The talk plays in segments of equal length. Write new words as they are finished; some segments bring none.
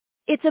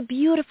It's a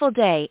beautiful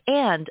day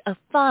and a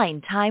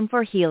fine time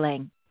for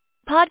healing.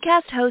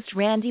 Podcast host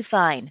Randy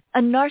Fine,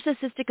 a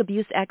narcissistic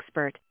abuse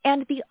expert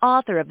and the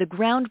author of the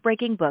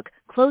groundbreaking book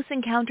Close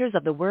Encounters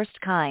of the Worst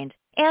Kind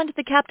and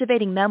the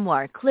captivating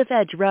memoir Cliff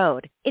Edge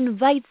Road,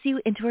 invites you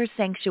into her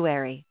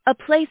sanctuary, a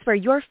place where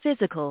your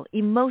physical,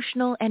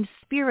 emotional, and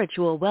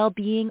spiritual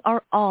well-being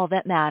are all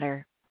that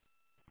matter.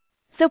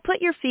 So put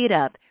your feet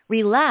up,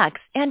 relax,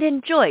 and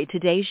enjoy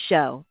today's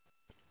show.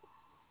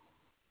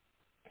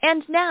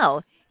 And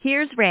now,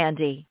 here's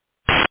Randy.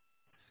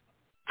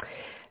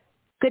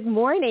 Good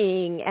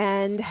morning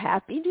and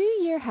Happy New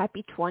Year.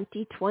 Happy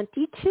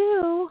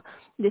 2022.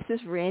 This is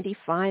Randy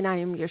Fine. I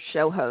am your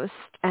show host.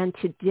 And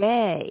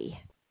today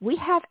we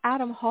have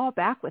Adam Hall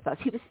back with us.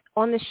 He was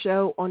on the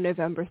show on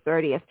November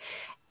 30th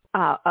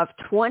of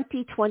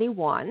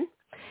 2021.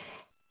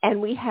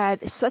 And we had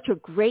such a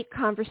great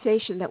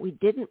conversation that we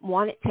didn't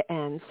want it to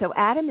end. So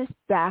Adam is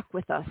back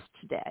with us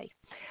today.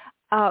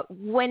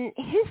 When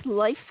his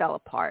life fell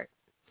apart,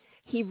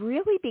 he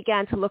really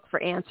began to look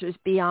for answers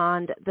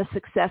beyond the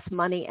success,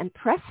 money, and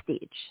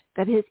prestige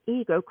that his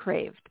ego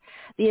craved.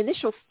 The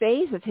initial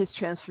phase of his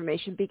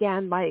transformation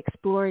began by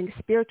exploring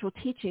spiritual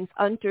teachings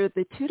under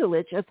the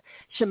tutelage of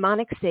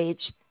shamanic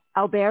sage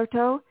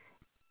Alberto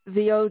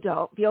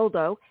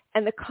Villoldo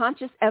and the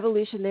conscious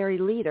evolutionary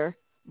leader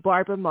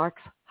Barbara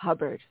Marx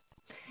Hubbard.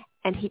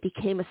 And he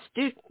became a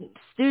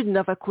student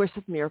of A Course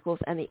of Miracles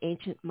and the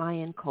ancient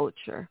Mayan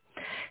culture.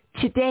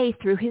 Today,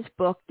 through his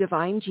book,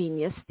 Divine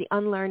Genius, The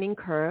Unlearning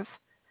Curve,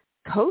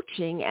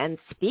 coaching and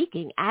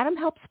speaking, Adam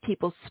helps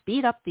people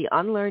speed up the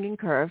unlearning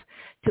curve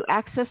to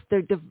access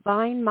their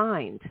divine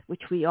mind,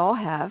 which we all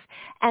have,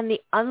 and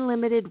the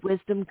unlimited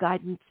wisdom,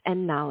 guidance,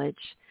 and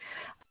knowledge.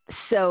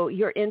 So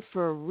you're in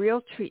for a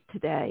real treat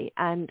today.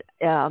 And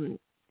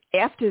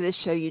after this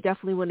show, you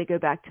definitely want to go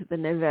back to the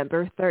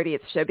November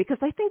 30th show because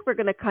I think we're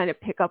going to kind of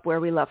pick up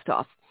where we left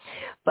off.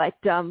 But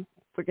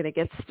we're going to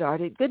get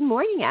started. Good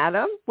morning,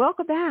 Adam.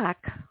 Welcome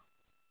back.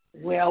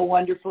 Well,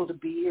 wonderful to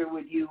be here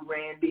with you,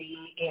 Randy,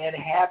 and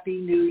Happy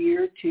New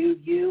Year to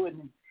you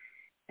and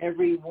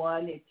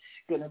everyone. It's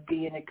going to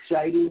be an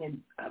exciting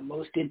and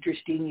most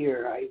interesting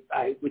year.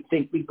 I would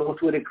think we both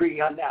would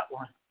agree on that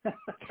one.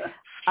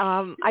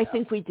 I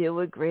think we do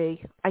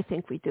agree.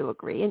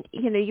 And,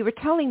 you were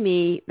telling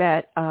me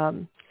that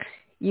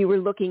you were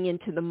looking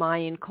into the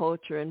Mayan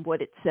culture and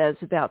what it says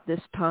about this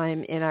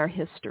time in our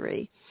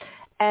history.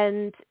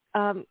 And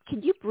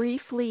can you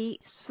briefly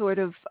sort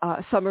of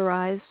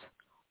summarize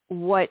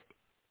what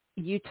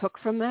you took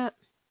from that?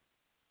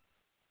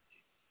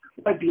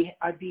 I'd be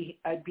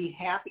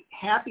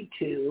happy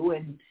to,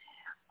 and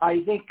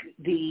I think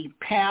the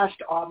past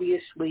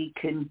obviously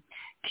can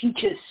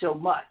teach us so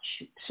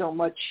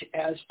much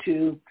as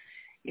to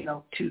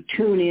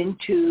tune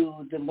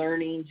into the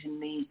learnings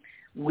and the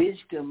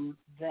wisdom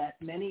that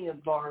many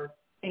of our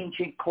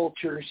ancient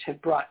cultures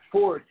have brought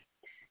forth.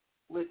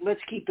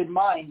 Let's keep in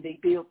mind they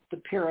built the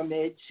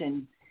pyramids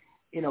and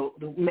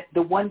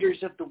the wonders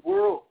of the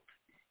world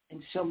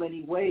in so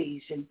many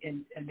ways and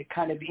the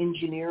kind of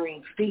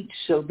engineering feats.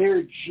 So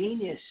their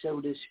genius, so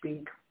to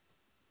speak,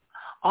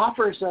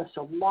 offers us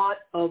a lot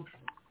of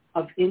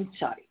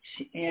insights,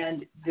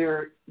 and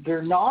their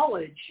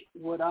knowledge,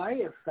 what I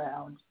have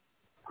found,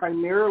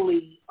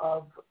 primarily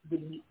of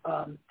the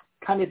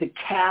kind of the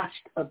cast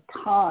of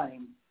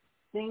time,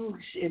 things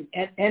and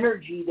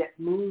energy that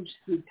moves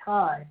through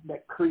time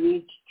that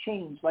creates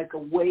change, like a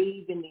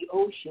wave in the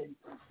ocean.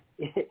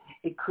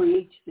 It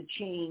creates the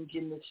change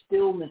in the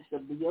stillness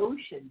of the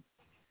ocean.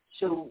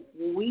 So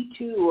we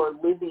too are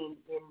living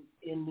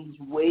in these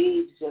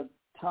waves of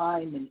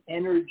time and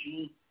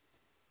energy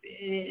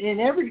in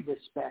every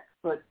respect.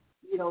 But,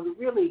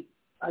 really,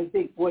 I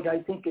think what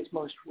I think is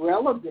most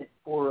relevant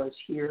for us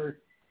here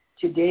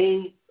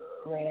today,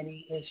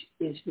 Randy,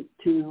 is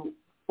to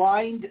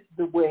find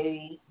the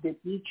way that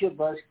each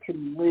of us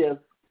can live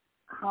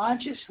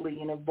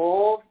consciously and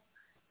evolve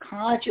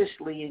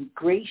consciously and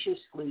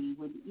graciously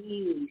with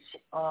ease,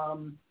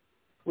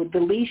 with the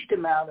least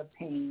amount of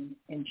pain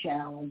and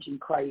challenge and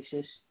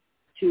crisis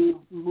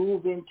to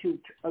move into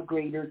a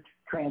greater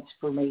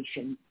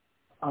transformation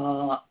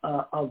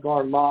of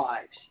our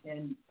lives.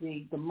 And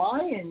the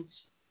Mayans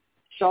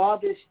saw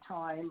this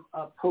time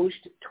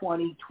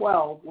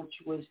post-2012, which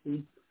was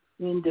the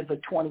end of a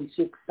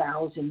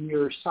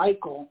 26,000-year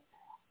cycle,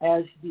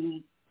 as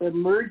the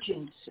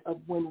emergence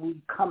of when we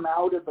come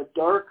out of a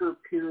darker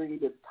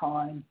period of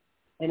time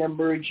and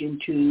emerge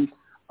into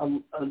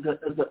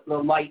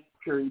the light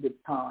period of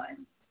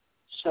time.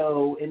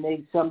 So, and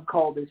some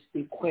call this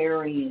the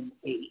Aquarian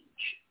age.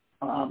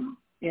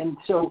 And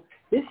so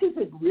this is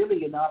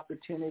really an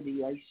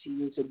opportunity I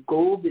see as a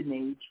golden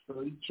age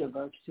for each of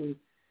us to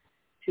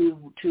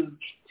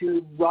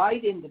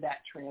ride into that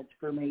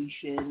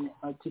transformation,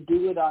 to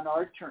do it on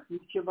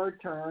each of our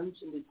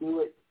terms, and to do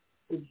it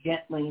as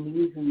gently and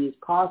easily as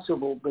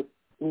possible. But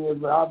we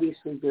are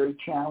obviously very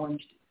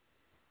challenged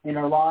in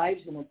our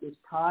lives and at this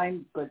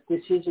time, but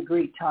this is a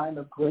great time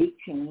of great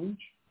change,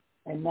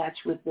 and that's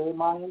what the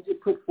Mayans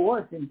have put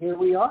forth, and here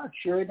we are,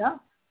 sure enough.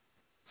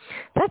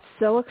 That's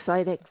so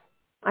exciting.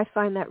 I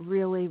find that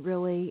really,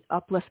 really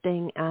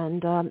uplifting,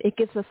 and it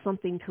gives us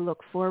something to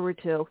look forward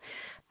to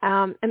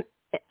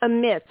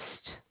amidst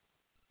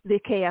the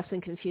chaos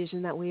and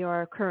confusion that we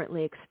are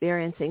currently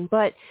experiencing.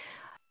 But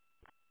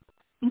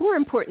more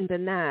important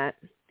than that,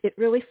 it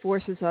really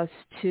forces us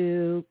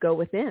to go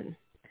within.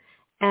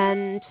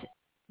 And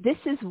this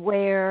is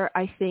where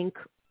I think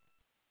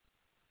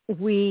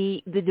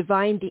the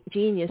divine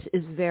genius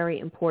is very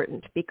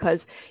important, because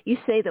you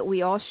say that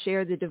we all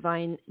share the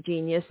divine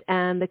genius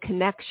and the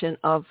connection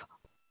of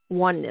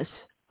oneness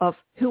of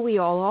who we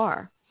all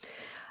are.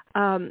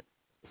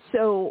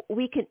 So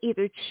we can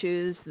either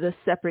choose the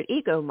separate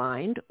ego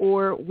mind,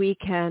 or we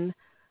can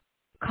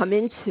come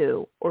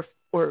into or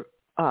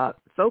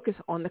focus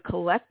on the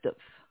collective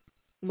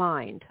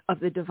mind of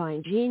the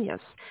divine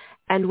genius.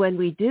 And when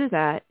we do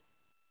that,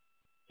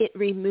 it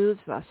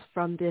removes us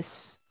from this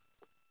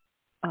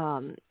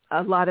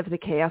a lot of the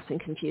chaos and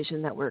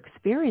confusion that we're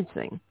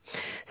experiencing.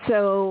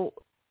 So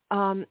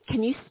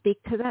can you speak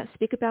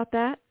about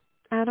that,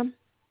 Adam?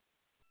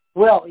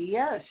 Well,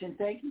 yes, and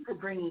thank you for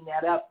bringing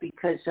that up,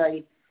 because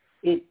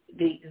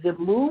the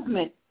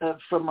movement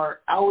from our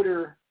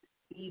outer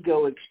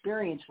ego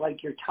experience,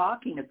 like you're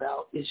talking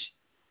about, is,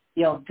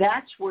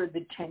 that's where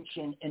the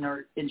tension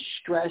and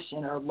stress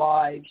in our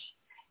lives,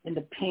 and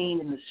the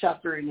pain and the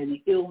suffering and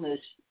the illness,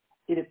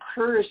 it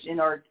occurs in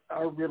our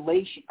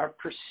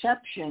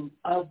perception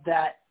of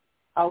that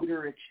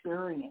outer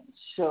experience.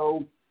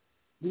 So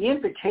the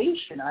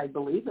invitation, I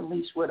believe, at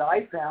least what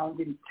I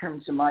found in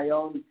terms of my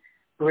own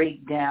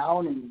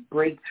breakdown and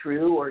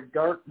breakthrough or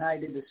dark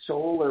night of the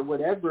soul or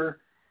whatever,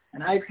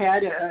 and I've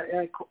had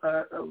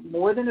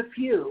more than a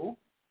few,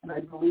 and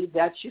I believe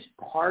that's just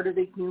part of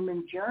the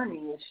human journey,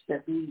 is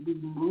that we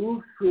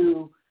move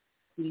through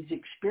these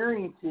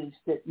experiences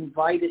that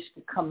invite us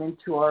to come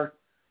into our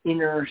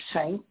inner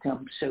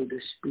sanctum, so to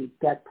speak,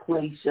 that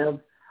place of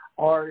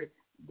our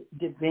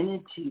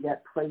divinity,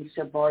 that place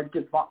of our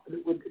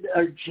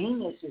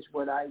genius is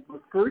what I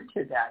refer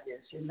to that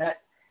as, and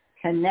that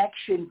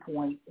connection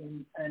point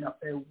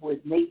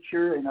with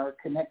nature, and our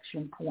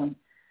connection point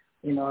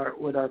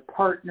with our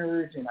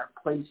partners and our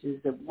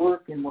places of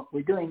work and what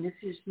we're doing. This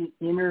is the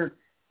inner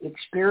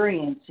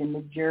experience in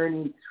the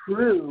journey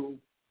through,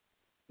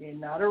 and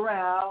not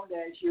around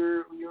as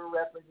you're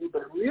referencing,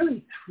 but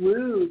really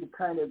through the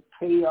kind of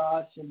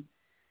chaos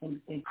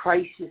and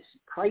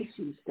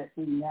crises that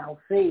we now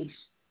face,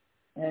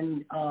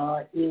 and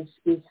is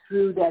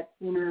through that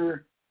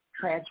inner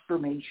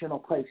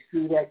transformational place,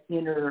 through that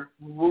inner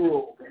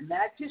world. And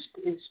that just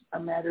is a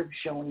matter of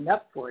showing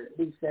up for it. At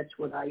least that's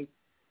what I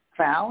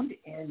found,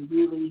 and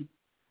really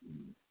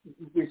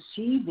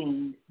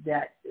receiving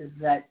that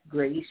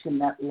grace and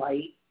that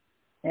light.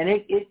 And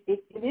it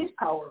is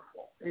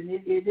powerful. And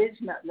it is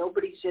not,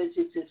 nobody says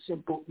it's a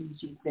simple,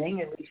 easy thing.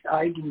 At least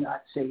I do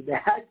not say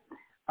that.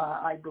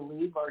 I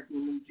believe our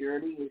human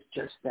journey is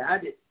just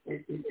that.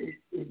 It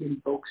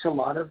invokes a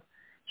lot of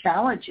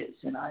challenges,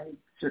 and I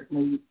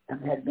certainly have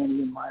had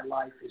many in my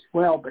life as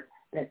well. But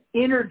that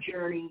inner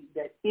journey,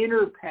 that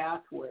inner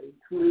pathway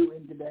through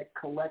into that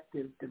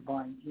collective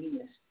divine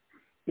genius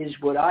is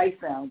what I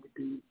found to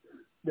be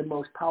the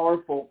most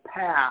powerful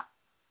path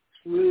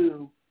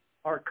through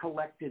our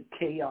collective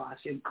chaos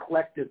and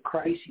collective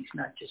crises,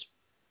 not just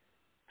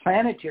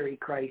planetary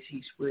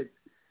crises with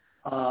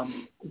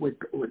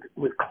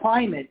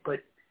climate, but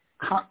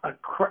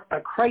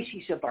a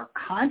crisis of our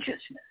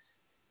consciousness.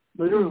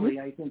 Literally,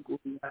 I think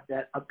we have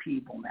that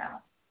upheaval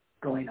now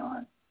going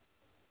on.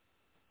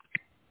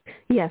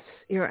 Yes,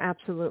 you're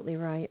absolutely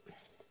right.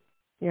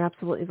 You're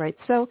absolutely right.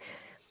 So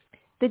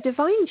the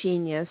divine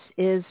genius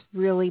is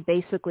really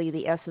basically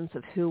the essence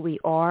of who we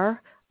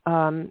are,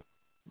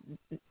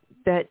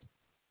 that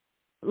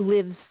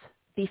lives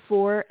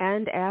before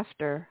and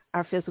after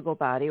our physical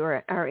body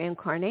or our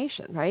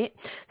incarnation, right?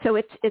 So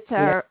it's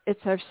our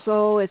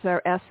soul, it's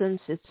our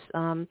essence.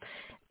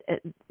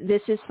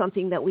 This is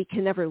something that we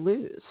can never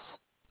lose,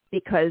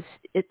 because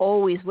it's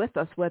always with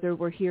us, whether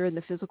we're here in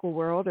the physical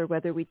world or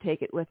whether we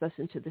take it with us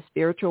into the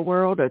spiritual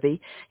world or the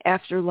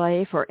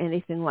afterlife or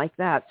anything like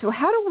that. So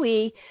how do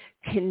we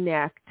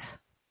connect?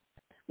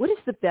 What is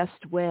the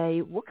best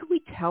way? What can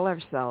we tell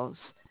ourselves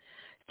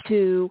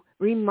to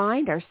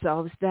remind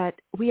ourselves that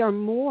we are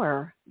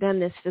more than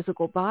this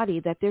physical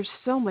body, that there's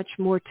so much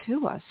more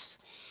to us?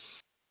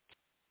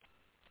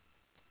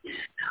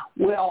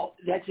 Well,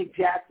 that's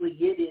exactly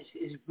it.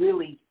 Is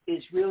really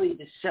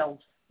the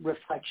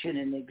self-reflection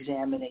and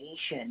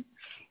examination.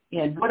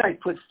 And what I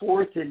put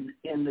forth in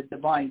the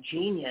divine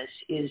genius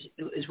is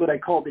what I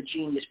call the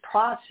genius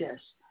process,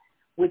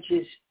 which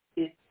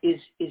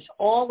is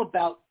all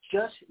about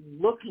just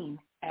looking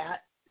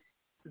at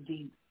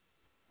the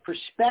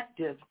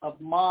perspective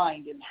of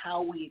mind and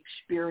how we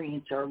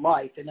experience our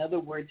life. In other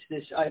words,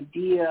 this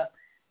idea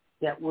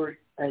that we're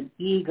an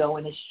ego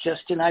and it's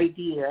just an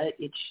idea.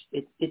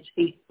 It's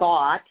a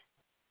thought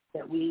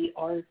that we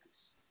are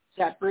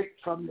separate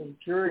from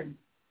nature and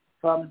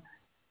from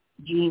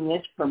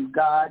genius, from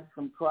God,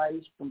 from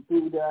Christ, from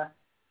Buddha,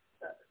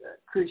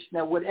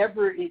 Krishna,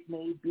 whatever it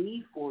may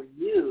be for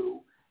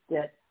you,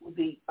 that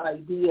the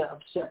idea of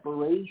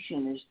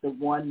separation is the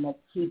one that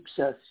keeps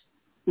us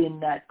in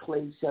that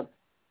place of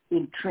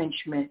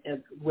entrenchment of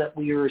what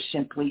we are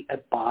simply a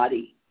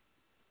body.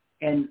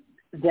 And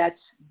that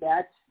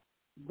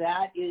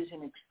is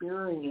an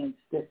experience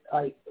that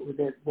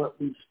what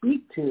we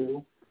speak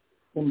to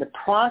in the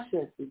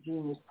process, the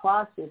genius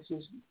process,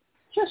 is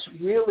just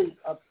really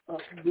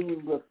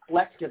being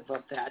reflective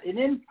of that.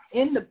 And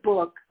in the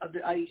book,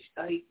 I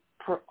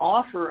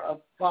offer a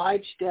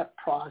 5-step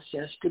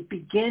process to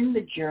begin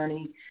the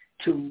journey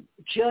to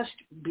just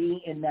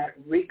be in that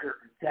rigor,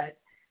 that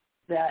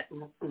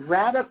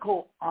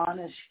radical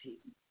honesty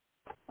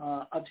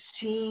of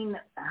seeing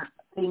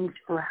things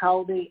for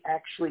how they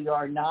actually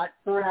are, not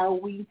for how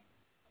we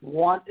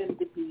want them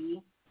to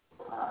be.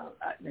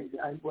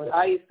 What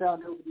I have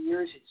found over the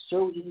years, it's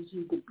so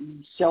easy to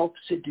be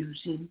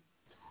self-seducing,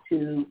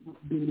 to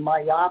be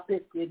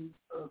myopic in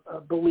a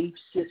belief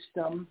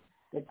system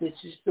that this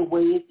is the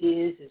way it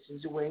is, this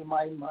is the way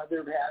my mother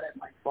had it,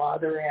 my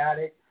father had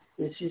it,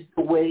 this is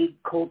the way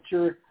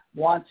culture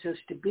wants us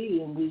to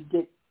be, and we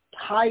get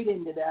tied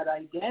into that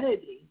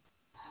identity,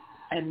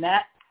 and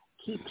that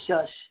keeps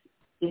us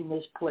in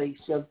this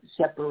place of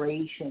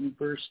separation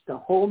versus the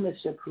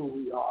wholeness of who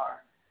we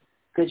are,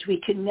 because we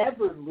can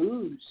never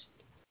lose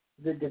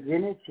the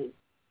divinity.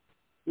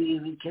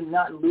 We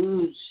cannot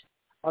lose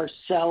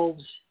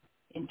ourselves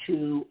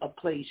into a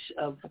place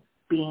of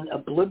being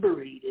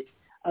obliterated,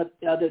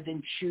 other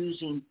than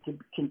choosing to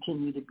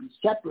continue to be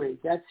separated.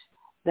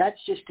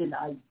 That's just an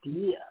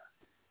idea,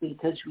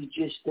 because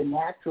the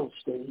natural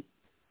state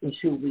is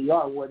who we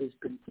are, what has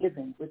been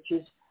given, which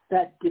is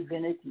that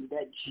divinity,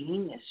 that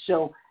genius.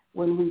 So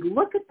when we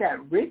look at that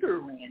rigor,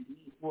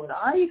 Randy, what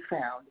I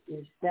found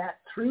is that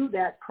through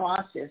that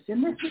process,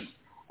 and this is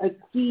a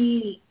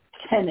key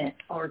tenet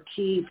or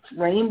key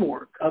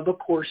framework of A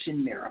Course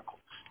in Miracles.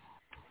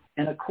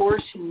 And A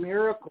Course in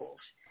Miracles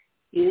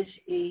is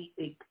a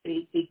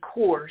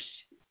course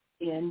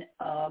in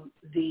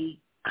the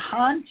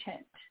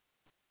content,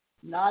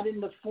 not in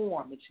the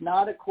form. It's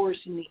not a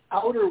course in the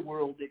outer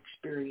world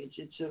experience.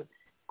 It's a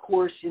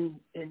course in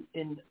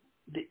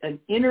an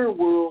inner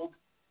world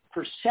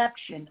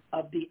perception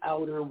of the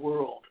outer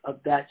world, of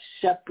that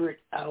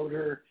separate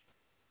outer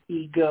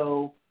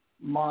ego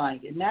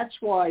mind. And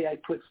that's why I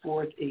put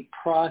forth a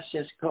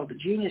process called the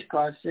Genius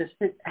Process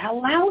that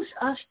allows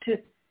us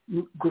to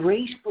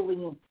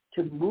gracefully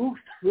to move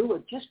through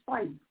it just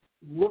by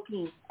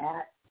looking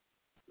at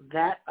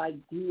that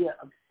idea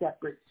of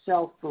separate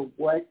self for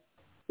what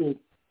it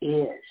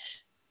is,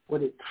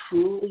 what it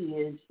truly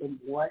is, and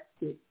what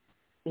it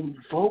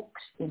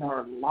invokes in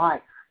our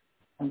life,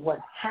 and what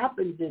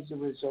happens as a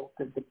result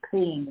of the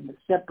pain and the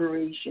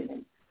separation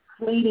and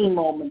fleeting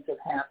moments of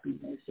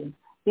happiness and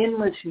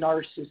endless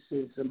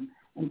narcissism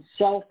and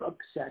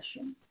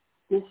self-obsession.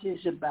 This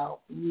is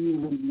about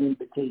really the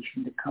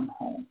invitation to come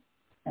home.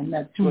 And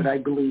that's what I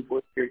believe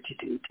we're here to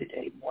do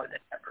today more than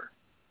ever.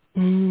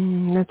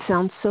 That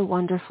sounds so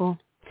wonderful.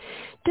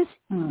 There's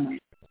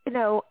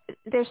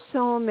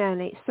so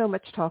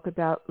much talk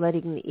about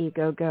letting the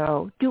ego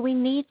go. Do we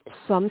need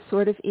some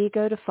sort of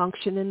ego to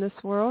function in this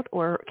world,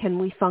 or can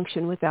we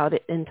function without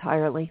it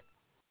entirely?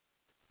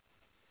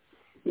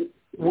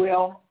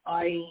 Well,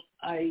 I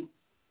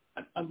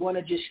want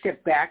to just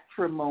step back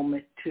for a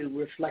moment to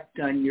reflect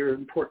on your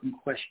important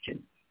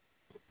question.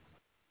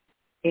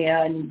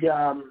 And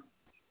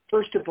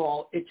first of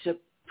all, it's a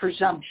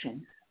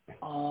presumption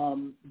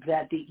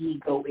that the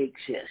ego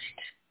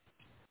exists.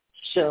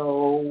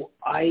 So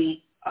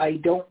I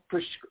don't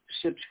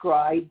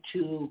subscribe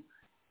to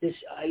this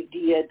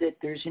idea that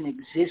there's an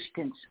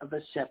existence of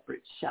a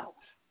separate self.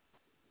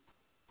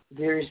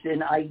 There's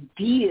an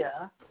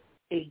idea,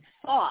 a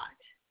thought,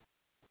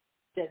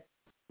 that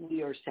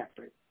we are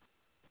separate.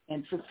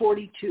 And for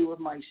 42 of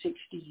my 60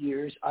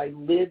 years, I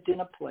lived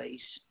in a place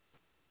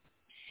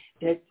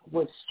that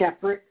was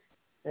separate,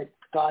 that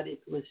thought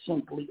it was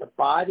simply a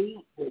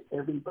body, that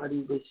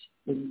everybody was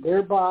in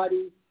their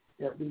body,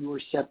 that we were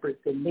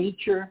separate from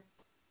nature.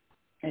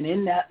 And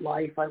in that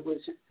life, I was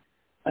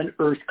an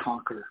earth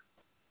conqueror.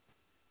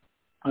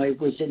 I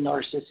was a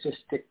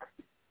narcissistic,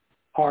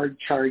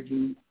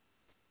 hard-charging,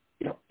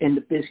 in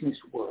the business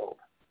world.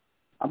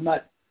 I'm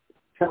not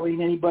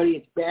telling anybody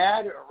it's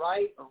bad or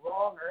right or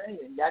wrong or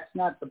anything. That's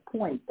not the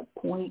point. The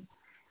point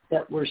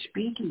that we're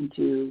speaking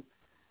to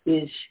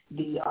is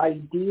the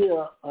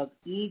idea of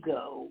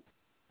ego,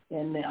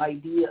 and the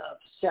idea of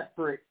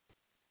separate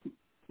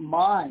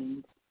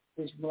mind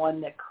is one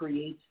that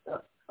creates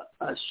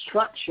a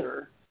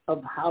structure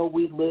of how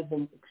we live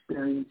and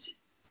experience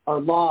our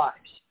lives.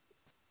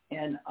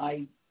 And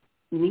I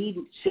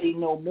needn't say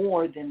no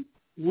more than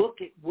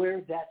look at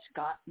where that's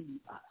gotten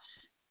us.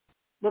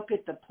 Look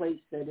at the place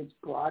that it's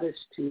brought us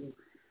to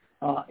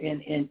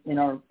in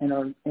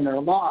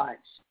our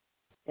lives.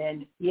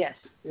 And yes,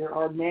 there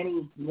are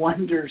many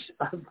wonders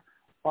of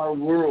our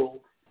world.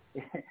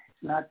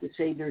 It's not to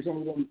say there's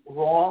anything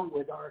wrong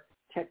with our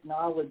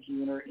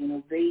technology and our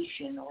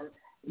innovation or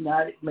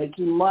not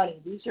making money.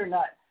 These are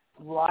not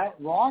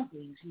wrong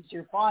things. These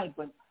are fine,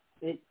 but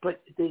the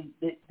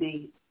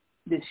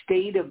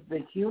state of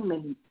the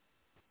human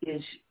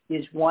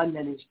is one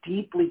that is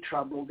deeply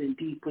troubled and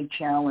deeply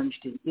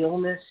challenged in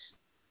illness,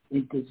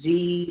 in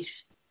disease,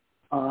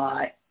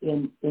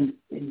 in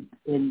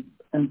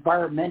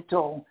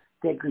environmental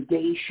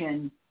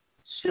degradation.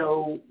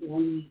 So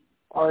we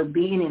are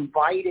being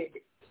invited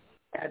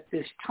at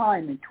this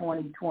time in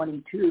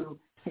 2022.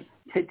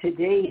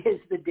 Today is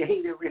the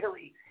day to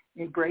really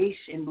embrace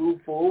and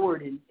move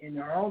forward in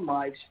our own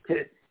lives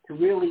to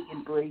really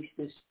embrace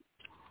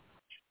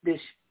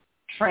this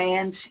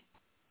trans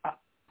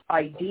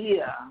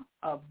idea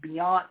of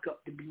beyond the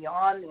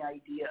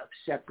idea of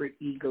separate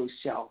ego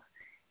self.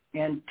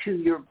 And to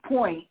your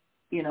point,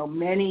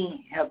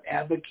 many have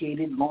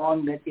advocated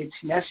long that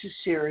it's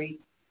necessary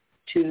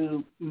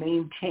to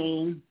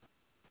maintain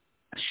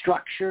a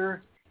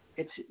structure.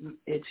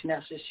 It's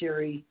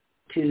necessary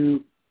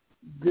to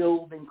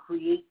build and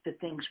create the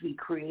things we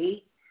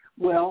create.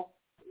 Well,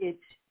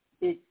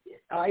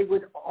 I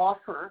would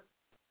offer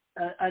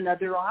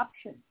another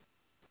option,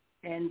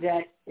 and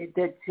that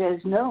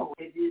says no,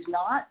 it is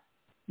not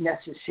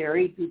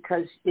necessary,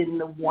 because in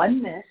the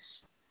oneness,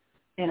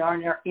 in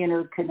our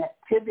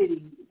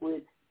interconnectivity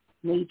with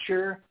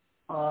nature,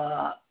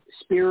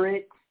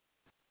 spirit,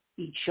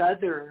 each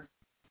other,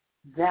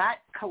 that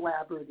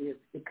collaborative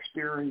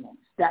experience,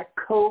 that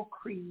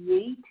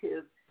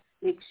co-creative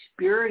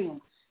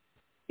experience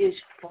is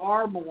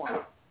far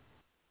more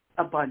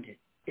abundant.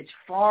 It's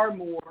far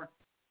more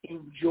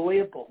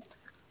enjoyable.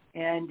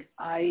 And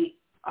I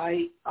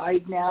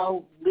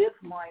now live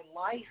my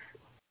life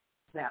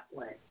that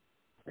way.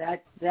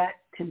 That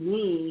to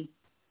me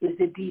is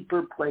a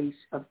deeper place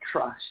of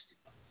trust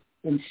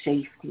and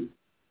safety.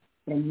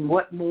 And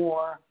what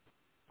more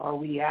are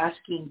we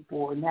asking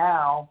for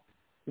now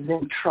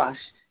than trust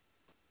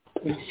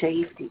and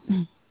safety?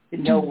 To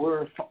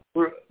know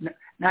we're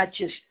not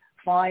just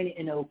fine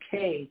and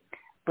okay,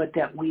 but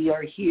that we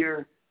are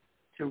here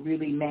to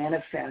really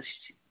manifest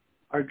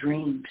our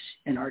dreams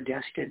and our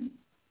destiny.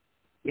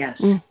 Yes,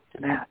 to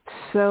that.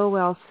 So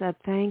well said.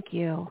 Thank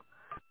you.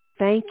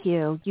 Thank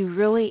you. You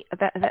really,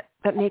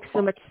 that makes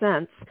so much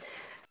sense.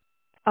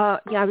 I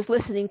was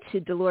listening to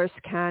Dolores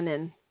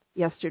Cannon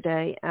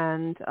yesterday,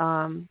 and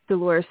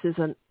Dolores is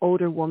an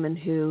older woman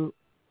who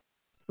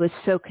was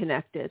so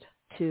connected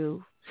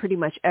to pretty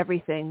much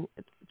everything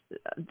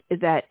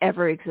that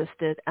ever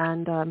existed.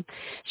 And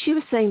she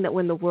was saying that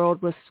when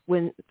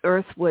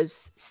Earth was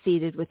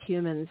seeded with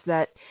humans,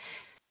 that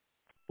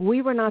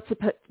we were not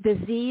supposed,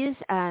 disease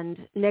and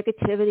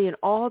negativity and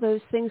all those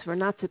things were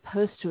not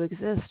supposed to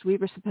exist. We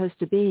were supposed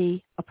to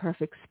be a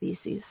perfect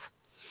species.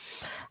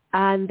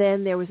 And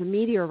then there was a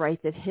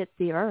meteorite that hit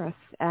the Earth,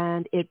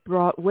 and it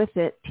brought with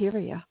it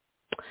Tyria.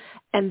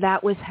 And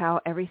that was how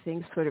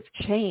everything sort of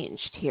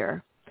changed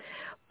here.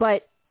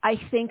 But I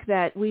think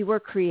that we were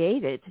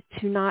created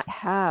to not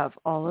have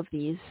all of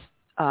these,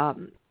 all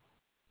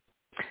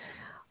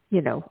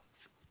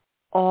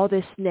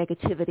this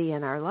negativity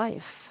in our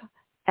life.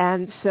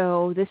 And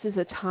so this is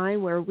a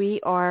time where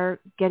we are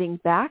getting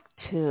back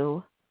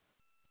to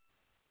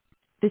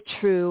the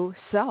true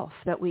self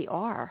that we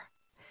are,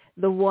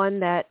 the one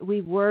that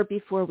we were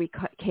before we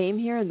came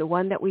here, and the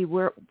one that we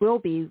will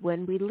be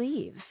when we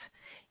leave.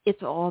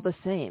 It's all the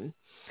same.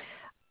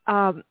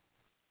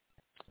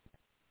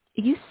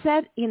 You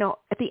said,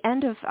 at the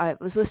end of, I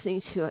was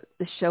listening to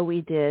the show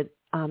we did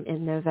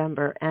in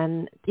November,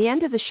 and at the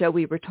end of the show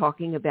we were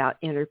talking about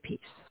inner peace.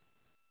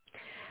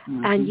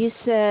 Mm-hmm. And you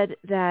said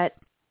that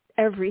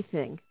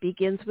everything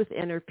begins with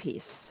inner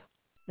peace,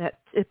 that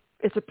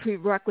it's a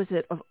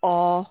prerequisite of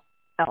all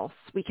else.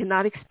 We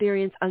cannot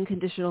experience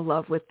unconditional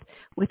love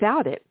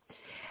without it.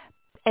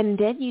 And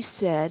then you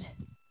said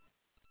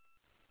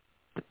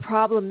the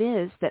problem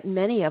is that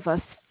many of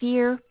us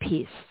fear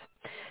peace.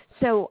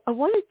 So I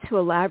wanted to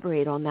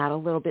elaborate on that a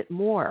little bit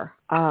more,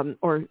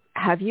 or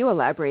have you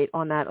elaborate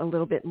on that a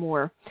little bit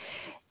more.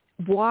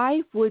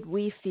 Why would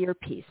we fear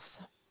peace?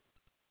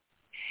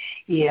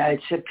 Yeah,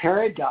 it's a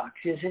paradox,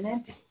 isn't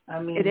it? I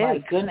mean,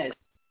 my goodness,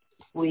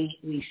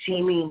 we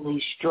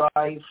seemingly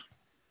strive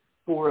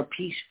for a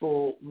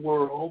peaceful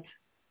world,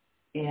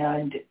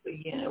 and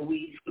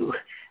we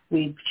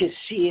just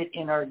see it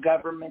in our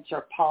governments,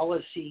 our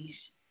policies,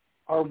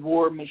 our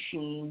war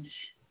machines,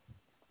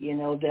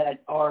 that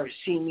are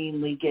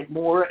seemingly get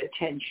more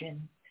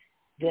attention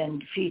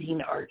than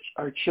feeding our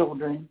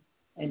children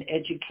and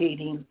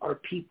educating our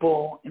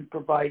people and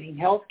providing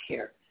health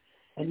care.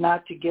 And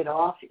not to get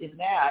off in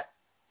that,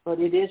 but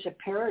it is a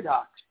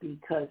paradox,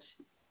 because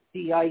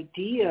the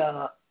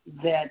idea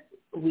that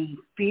we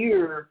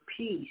fear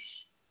peace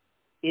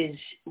is,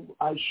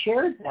 I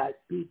shared that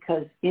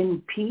because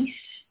in peace,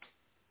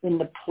 in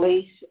the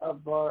place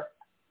of our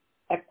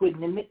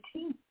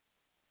equanimity,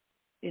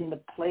 in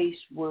the place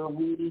where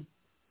we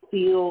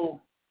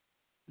feel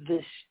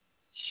this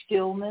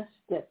stillness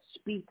that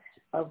speaks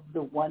of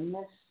the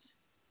oneness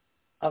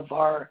of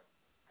our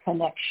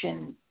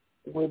connection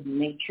with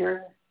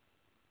nature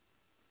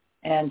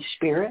and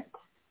spirit,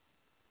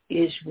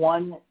 is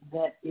one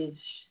that is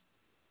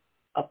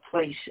a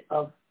place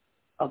of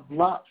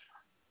love.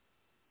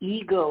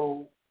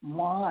 Ego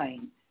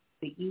mind,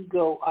 the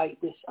ego,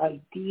 this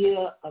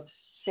idea of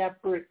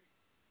separate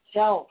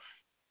self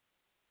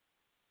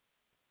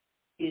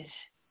is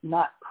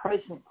not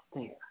present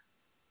there.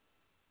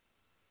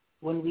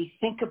 When we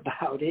think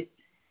about it,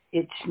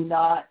 it's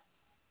not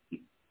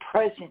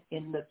present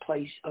in the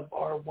place of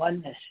our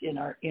oneness, in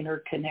our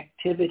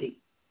interconnectivity,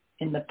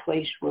 in the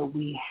place where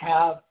we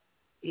have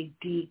a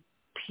deep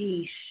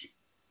peace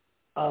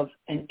of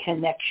and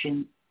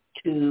connection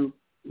to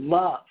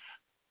love.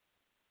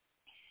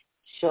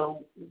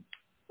 So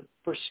the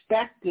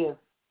perspective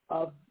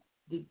of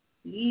the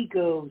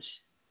ego's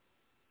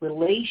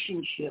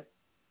relationship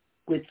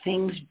with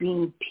things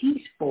being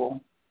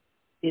peaceful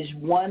is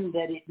one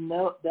that it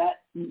knows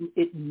that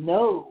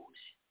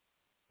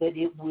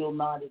it will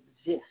not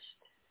exist.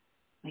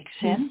 Make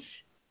sense?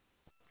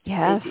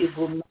 Yes. It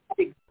will not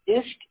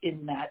exist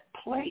in that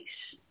place.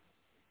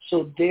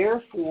 So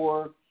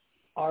therefore,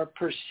 our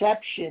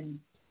perception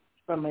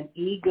from an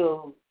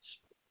ego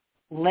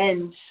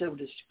lens, so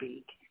to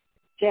speak,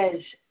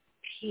 says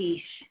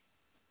peace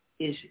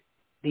is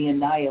the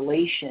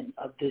annihilation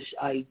of this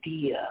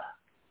idea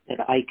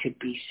that I could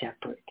be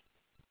separate,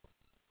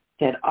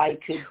 that I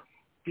could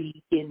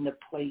be in the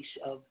place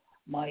of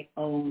my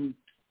own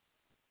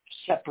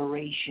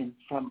separation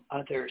from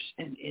others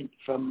and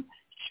from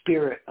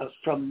spirit,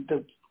 from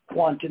the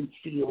quantum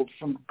field,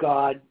 from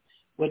God,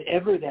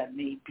 whatever that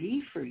may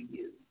be for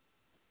you.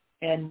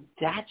 And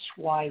that's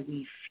why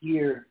we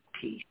fear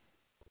peace.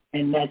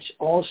 And that's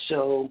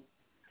also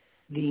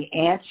the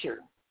answer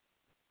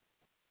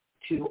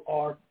to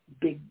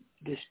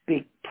this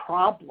big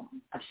problem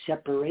of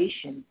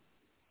separation,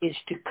 is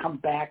to come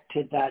back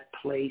to that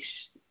place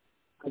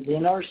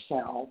within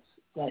ourselves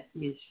that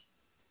is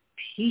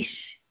peace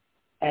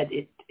at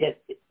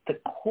the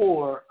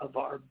core of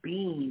our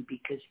being,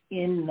 because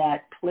in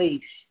that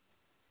place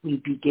we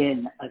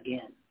begin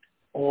again.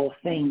 All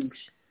things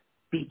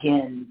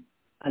begin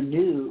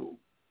anew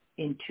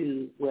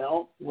into,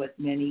 what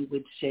many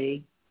would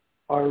say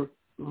are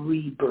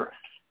rebirth,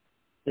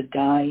 the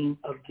dying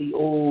of the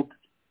old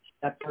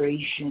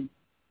separation,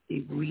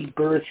 the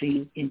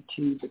rebirthing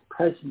into the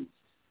presence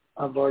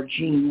of our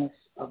genius,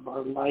 of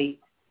our light,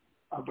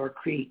 of our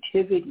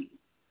creativity.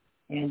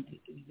 And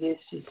this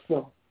is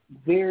the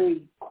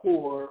very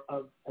core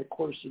of A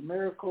Course in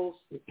Miracles.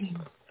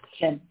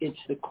 It's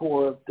the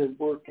core of the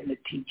work and the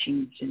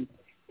teachings and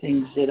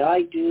things that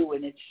I do,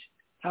 and it's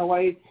how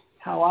I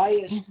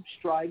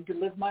strive to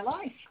live my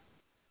life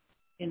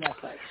in that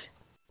place.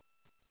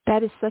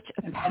 That is such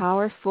a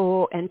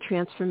powerful and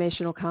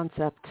transformational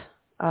concept.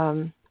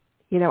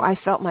 I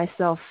felt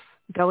myself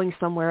going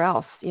somewhere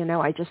else.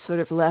 I just sort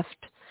of left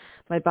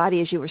my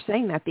body as you were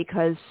saying that,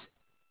 because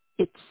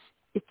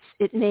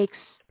it makes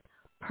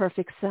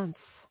perfect sense.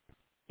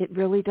 It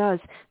really does.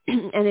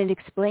 And it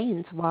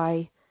explains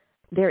why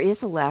there is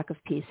a lack of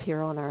peace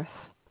here on Earth.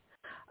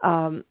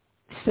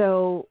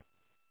 So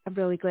I'm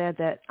really glad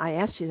that I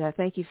asked you that.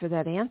 Thank you for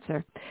that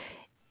answer.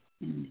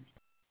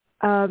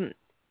 And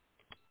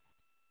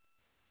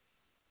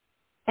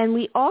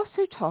we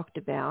also talked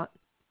about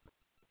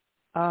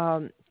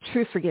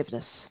true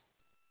forgiveness.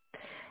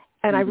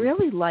 And I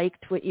really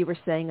liked what you were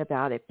saying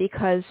about it,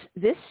 because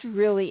this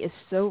really is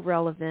so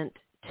relevant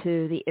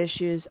to the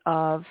issues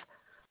of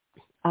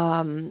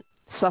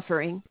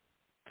suffering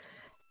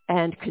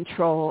and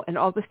control and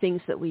all the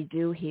things that we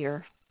do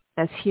here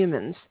as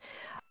humans.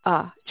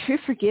 True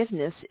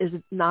forgiveness is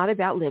not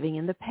about living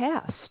in the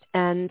past.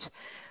 And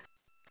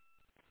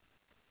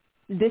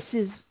this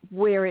is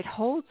where it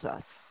holds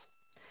us.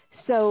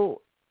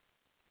 So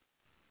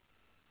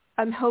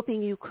I'm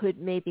hoping you could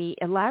maybe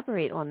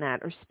elaborate on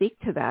that or speak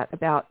to that,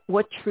 about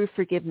what true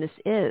forgiveness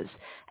is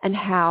and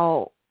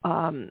how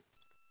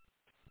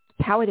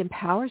it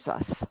empowers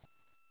us.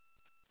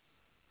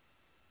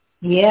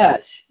 Yes,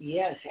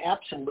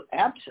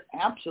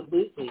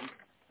 absolutely.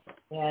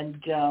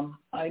 And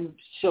I'm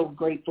so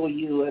grateful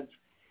you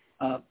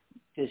have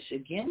this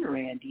again,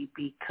 Randy,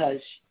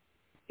 because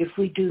if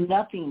we do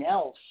nothing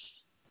else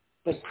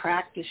but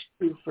practice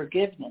true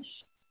forgiveness,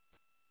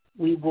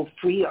 we will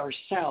free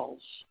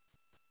ourselves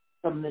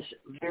from this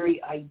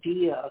very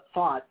idea of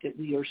thought that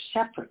we are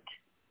separate.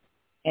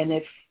 And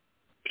if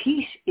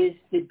peace is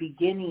the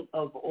beginning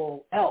of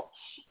all else,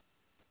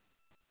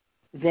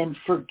 then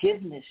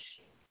forgiveness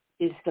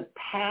is the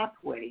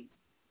pathway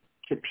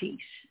to peace.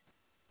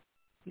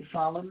 You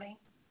follow me?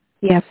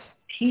 Yes.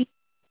 Peace,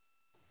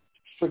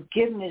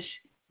 forgiveness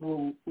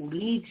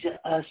leads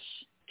us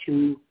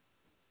to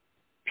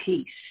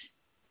peace.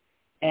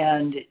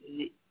 And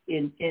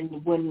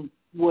when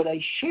what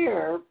I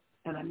share,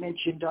 and I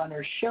mentioned on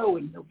our show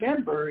in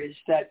November, is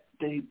that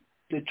the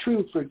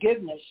true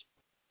forgiveness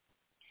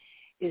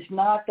is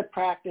not the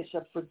practice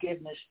of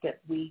forgiveness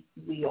that we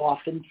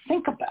often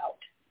think about,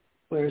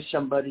 where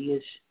somebody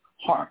has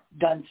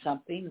done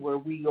something, where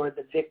we are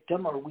the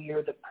victim or we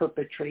are the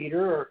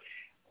perpetrator.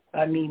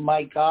 Or,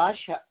 my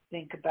gosh,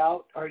 think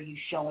about, are you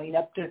showing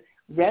up to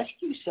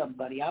rescue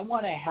somebody. I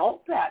want to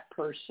help that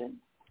person.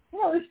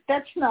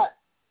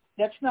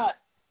 That's not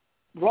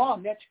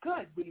wrong. That's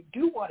good. We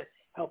do want to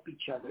help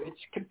each other. It's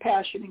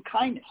compassion and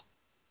kindness.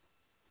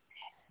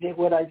 That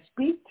what I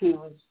speak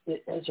to is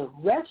that as a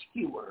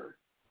rescuer,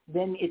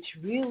 then it's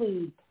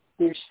really,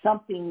 there's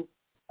something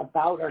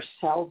about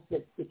ourselves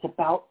that it's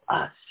about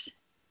us.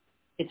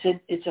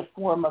 It's a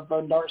form of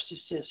a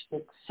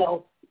narcissistic,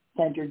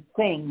 self-centered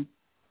thing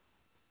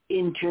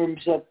in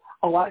terms of,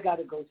 I got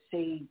to go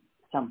save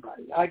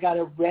somebody. I got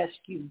to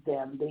rescue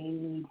them. They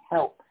need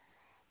help.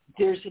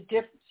 There's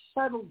a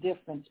subtle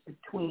difference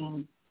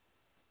between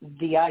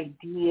the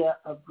idea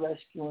of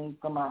rescuing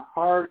from our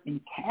heart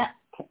and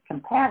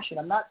compassion.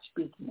 I'm not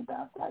speaking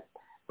about that,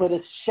 but a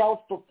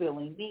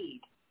self-fulfilling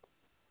need.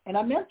 And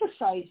I'm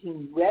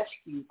emphasizing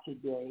rescue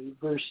today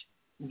versus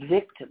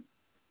victim,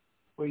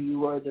 where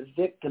you are the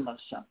victim of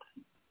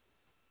something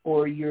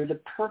or you're the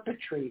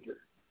perpetrator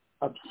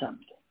of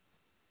something.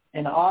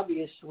 And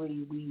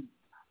obviously we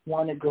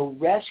want to go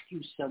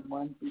rescue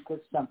someone because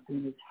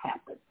something has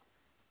happened.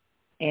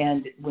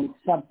 And when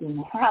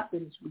something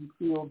happens, we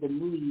feel the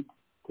need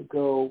to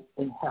go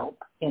and help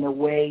in a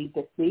way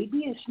that maybe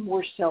is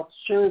more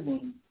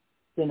self-serving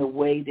than a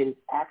way that is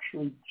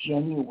actually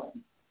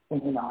genuine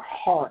and in our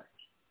heart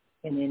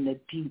and in the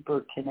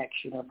deeper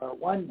connection of our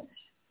oneness.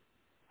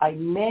 I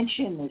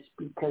mention this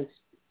because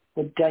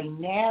the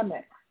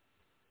dynamic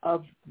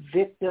of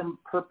victim,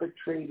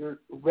 perpetrator,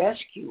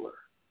 rescuer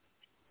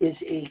is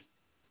a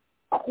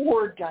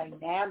core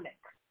dynamic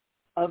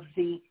of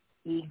the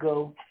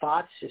ego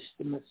thought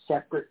system, a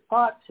separate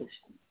thought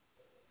system.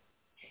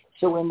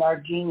 So in our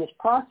genius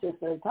process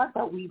that I talked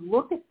about, we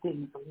look at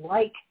things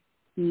like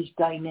these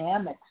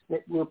dynamics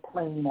that we're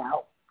playing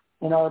out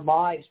in our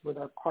lives with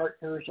our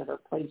partners, at our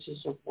places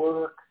of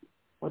work,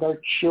 with our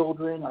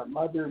children, our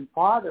mother and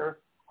father,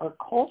 our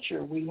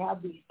culture. We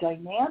have these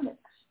dynamics.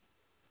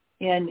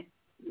 And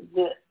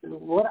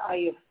what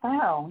I have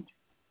found,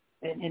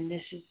 and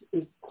this is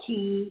a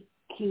key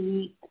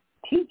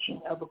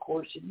teaching of A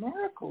Course in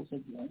Miracles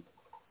again,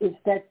 is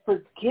that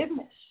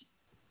forgiveness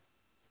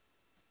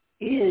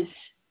is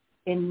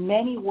in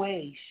many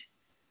ways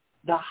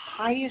the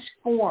highest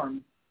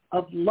form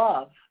of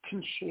love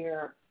can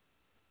share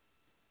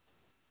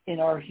in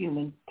our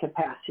human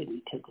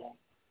capacity today.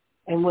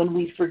 And when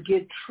we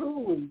forgive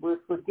truly, we're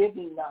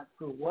forgiving not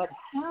for what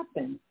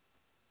happened,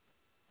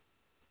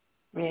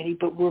 Randy,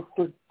 but we're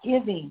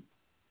forgiving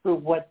for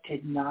what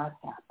did not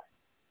happen.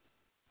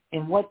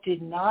 And what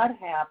did not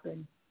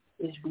happen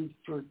is we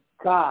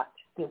forgot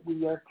that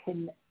we are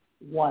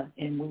one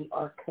and we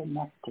are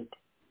connected.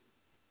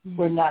 Mm-hmm.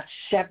 We're not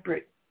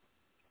separate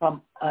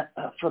from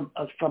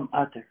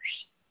others.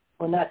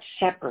 We're not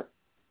separate.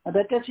 Now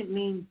that doesn't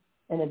mean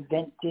an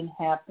event didn't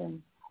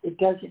happen. It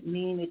doesn't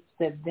mean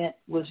the event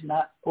was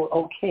not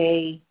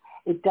okay.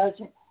 It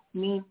doesn't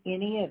mean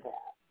any of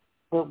that.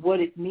 But what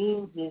it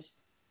means is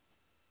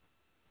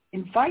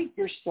invite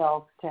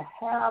yourself to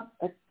have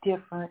a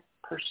different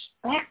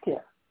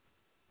perspective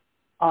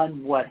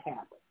on what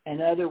happened.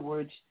 In other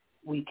words,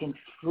 we can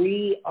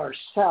free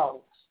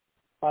ourselves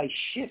by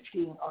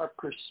shifting our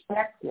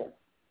perspective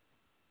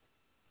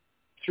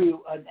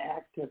through an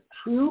act of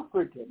true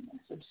forgiveness,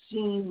 of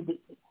seeing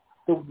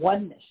the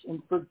oneness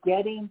and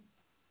forgetting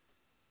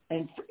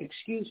and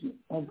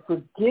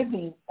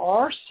forgiving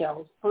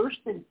ourselves first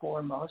and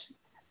foremost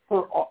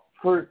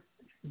for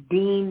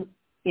being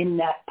in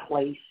that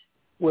place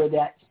where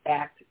that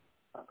act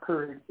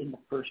occurred in the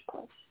first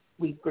place.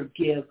 We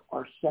forgive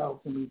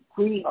ourselves and we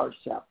free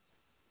ourselves.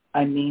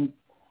 I mean,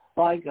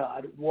 by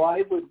God,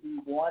 why would we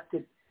want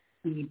to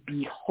be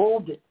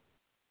beholden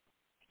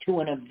to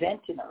an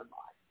event in our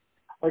life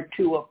or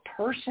to a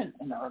person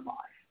in our life?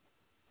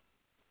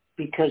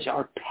 Because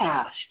our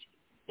past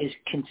is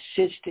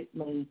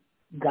consistently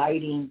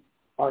guiding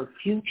our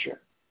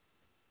future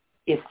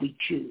if we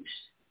choose,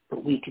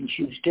 but we can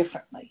choose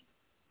differently.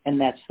 And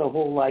that's the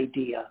whole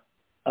idea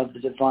of the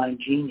divine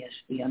genius,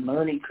 the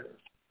Unlearning Curve,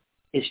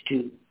 is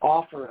to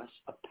offer us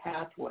a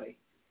pathway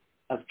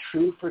of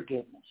true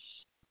forgiveness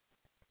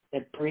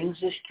that brings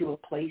us to a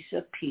place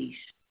of peace,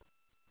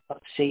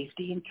 of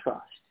safety and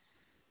trust,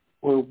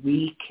 where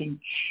we can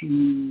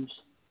choose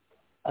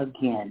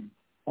again,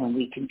 and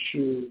we can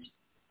choose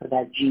for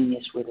that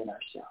genius within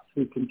ourselves.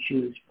 We can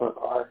choose for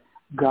our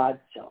God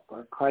self,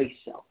 our Christ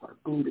self, our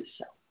Buddha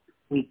self.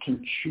 We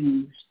can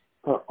choose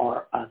for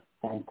our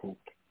authentic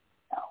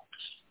selves.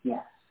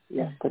 Yes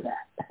to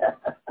that.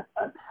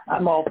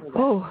 I'm all for that.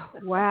 Oh,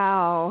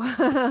 wow.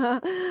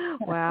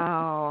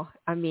 Wow.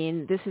 I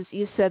mean,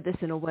 you said this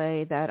in a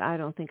way that I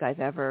don't think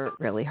I've ever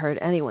really heard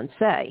anyone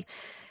say.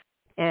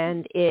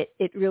 And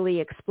it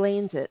really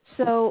explains it.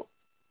 So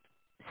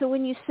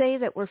when you say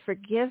that we're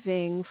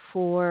forgiving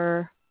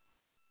for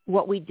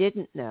what we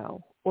didn't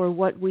know or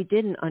what we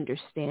didn't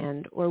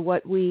understand or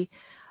what we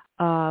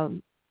or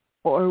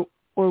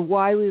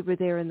why we were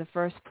there in the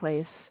first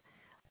place,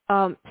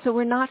 so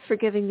we're not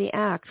forgiving the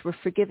act. We're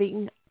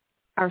forgiving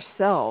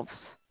ourselves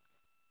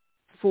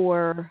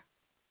for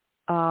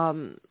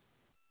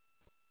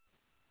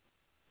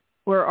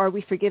Or are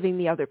we forgiving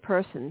the other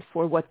person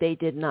for what they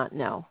did not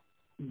know?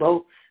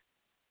 Both.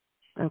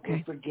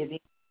 Okay. We're forgiving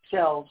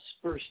ourselves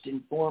first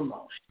and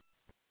foremost.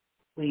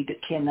 We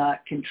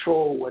cannot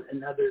control what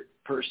another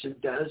person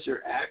does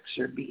or acts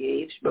or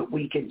behaves, but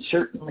we can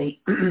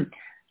certainly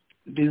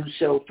do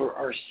so for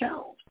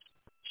ourselves.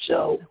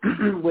 So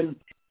when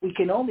we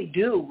can only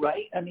do,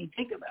 right? I mean,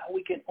 think about it.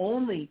 We can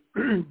only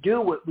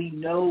do what we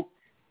know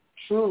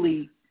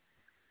truly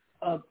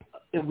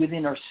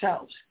within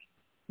ourselves.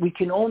 We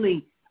can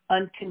only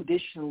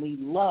unconditionally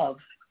love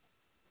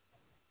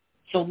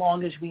so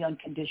long as we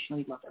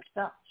unconditionally love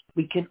ourselves.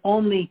 We can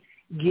only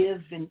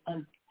give and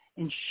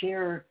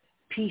share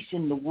peace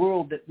in the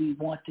world that we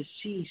want to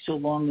see so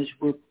long as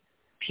we're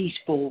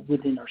peaceful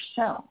within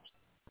ourselves.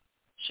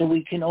 So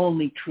we can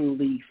only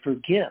truly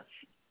forgive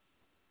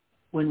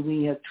when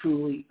we have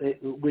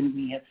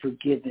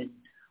forgiven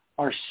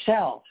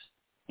ourselves,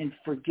 and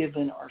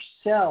forgiven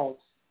ourselves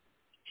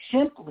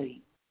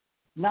simply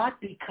not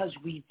because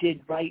we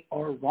did right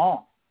or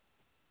wrong,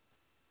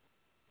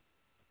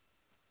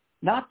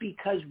 not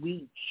because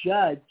we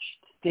judged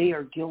they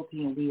are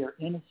guilty and we are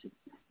innocent.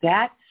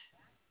 That's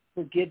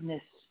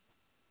forgiveness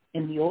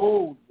in the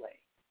old way.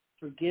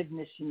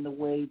 Forgiveness in the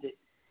way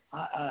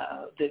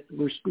that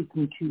we're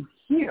speaking to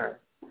here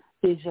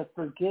is a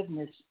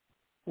forgiveness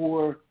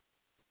for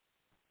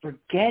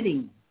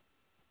forgetting,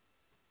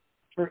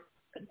 for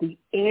the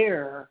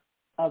error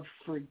of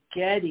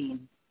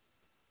forgetting,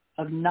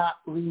 of not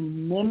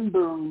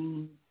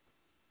remembering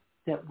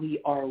that we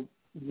are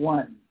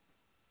one.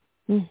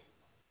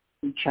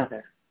 Each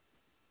other.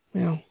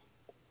 Yeah.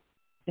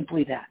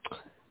 Simply that.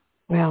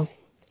 Well,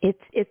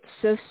 it's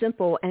so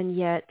simple and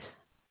yet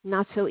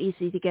not so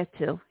easy to get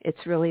to.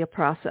 It's really a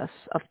process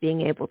of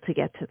being able to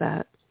get to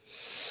that.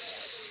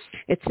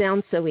 It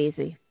sounds so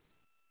easy,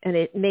 and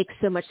it makes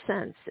so much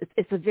sense.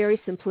 It's a very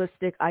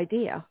simplistic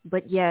idea,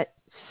 but yet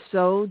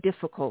so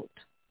difficult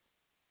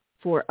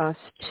for us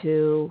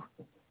to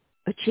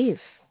achieve.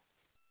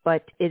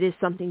 But it is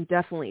something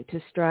definitely to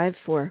strive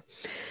for.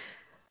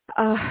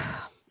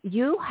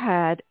 You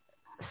had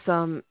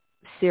some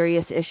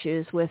serious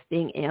issues with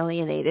being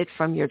alienated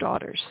from your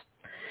daughters.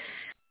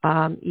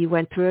 You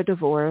went through a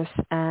divorce,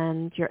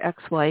 and your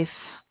ex-wife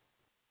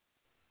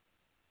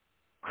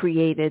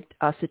created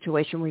a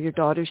situation where your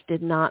daughters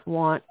did not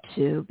want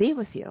to be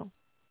with you.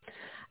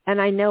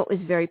 And I know it was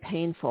very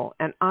painful.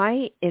 And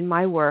in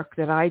my work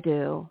that I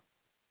do,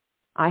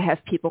 I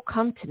have people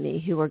come to me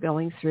who are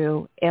going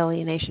through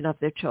alienation of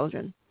their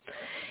children.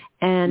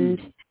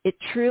 And it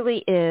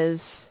truly is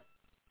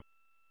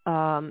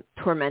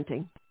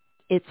tormenting.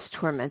 It's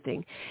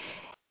tormenting.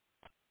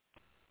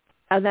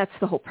 And that's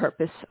the whole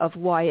purpose of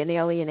why an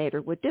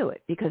alienator would do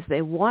it, because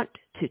they want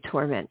to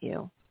torment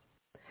you.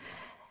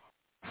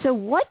 So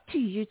what do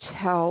you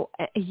tell,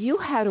 you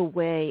had a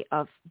way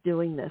of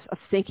doing this, of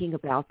thinking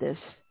about this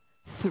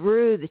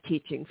through the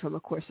teaching from A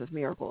Course of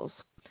Miracles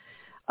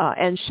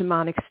and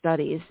shamanic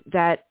studies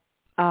that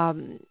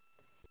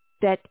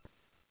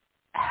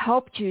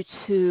helped you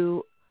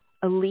to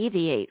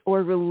alleviate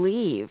or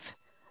relieve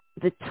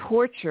the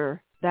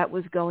torture that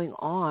was going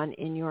on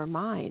in your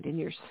mind, in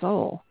your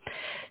soul.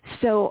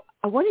 So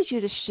I wanted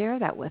you to share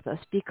that with us,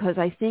 because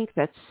I think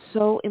that's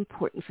so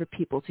important for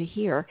people to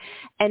hear.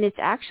 And it's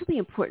actually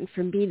important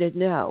for me to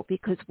know,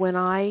 because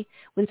when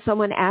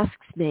someone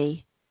asks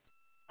me,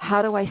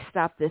 how do I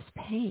stop this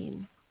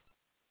pain?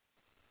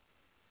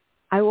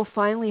 I will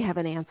finally have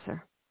an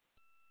answer.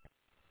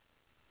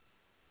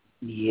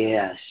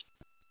 Yes.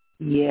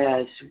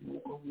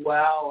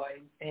 Wow.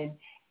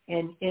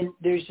 And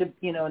there's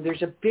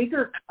a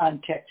bigger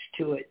context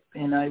to it,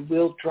 and I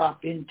will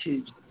drop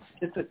into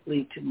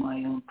specifically to my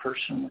own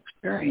personal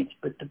experience.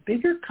 But the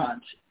bigger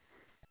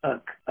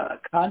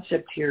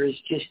concept here is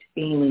just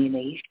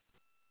alienation.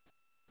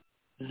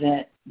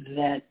 That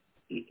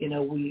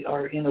we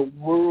are in a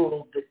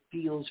world that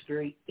feels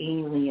very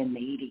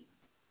alienating.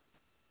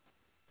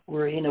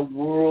 We're in a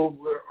world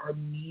where our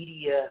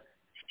media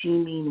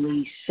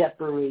seemingly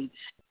separates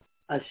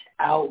us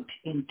out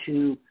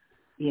into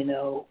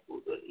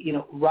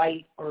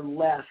right or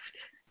left,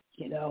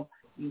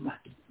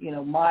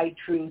 my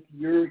truth,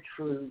 your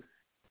truth,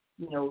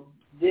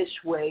 this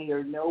way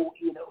or no,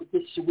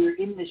 we're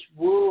in this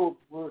world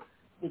where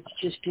it's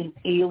just an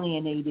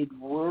alienated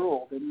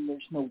world, and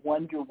there's no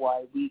wonder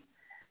why we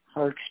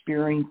are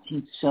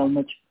experiencing so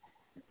much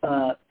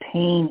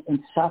pain and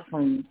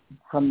suffering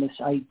from this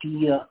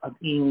idea of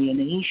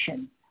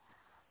alienation.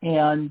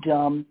 And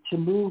to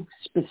move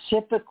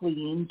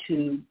specifically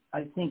into,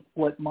 I think,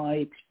 what my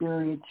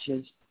experience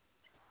has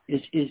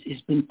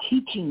been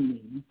teaching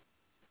me,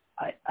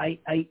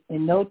 I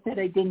note that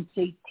I didn't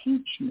say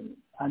teach me.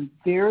 I'm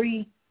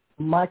very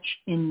much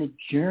in the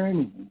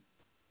journey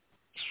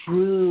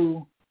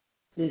through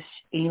this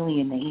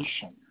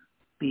alienation,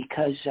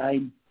 because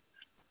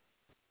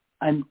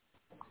I'm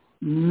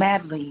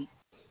madly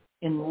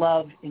in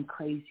love and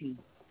crazy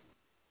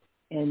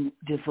and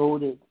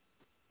devoted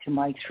to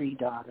my three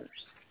daughters.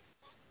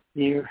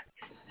 They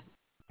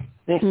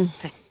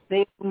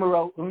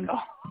numero uno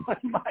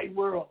in my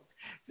world.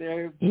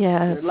 Their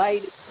Yes.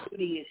 light and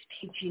beauty is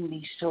teaching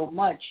me so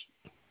much.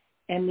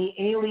 And the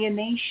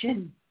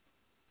alienation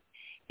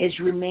has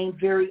remained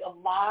very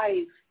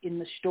alive in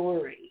the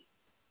story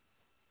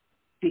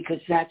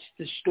because that's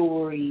the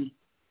story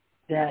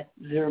that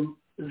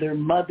their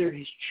mother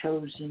has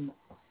chosen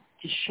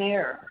to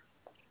share.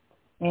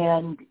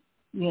 And,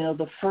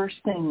 the first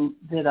thing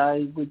that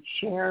I would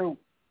share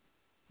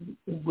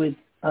with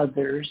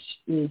others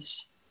is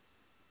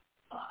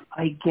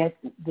I get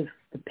the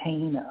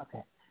pain of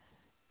it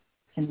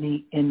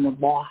and the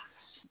loss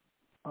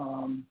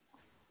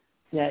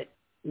that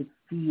it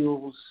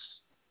feels.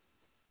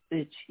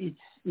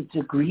 It's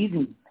a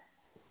grieving.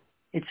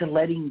 It's a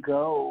letting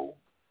go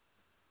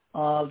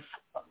of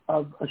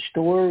a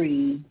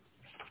story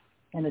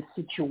and a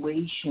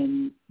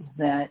situation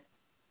that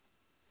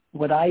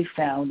what I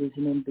found is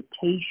an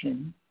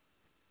invitation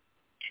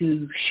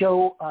to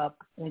show up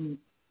and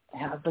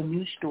have a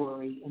new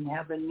story and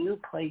have a new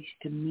place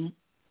to meet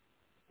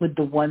with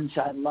the ones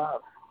I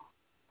love,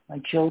 my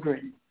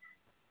children.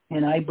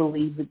 And I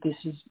believe that this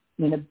is,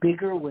 in a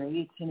bigger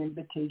way, it's an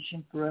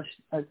invitation for us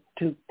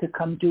to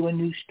come to a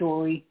new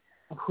story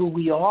of who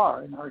we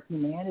are in our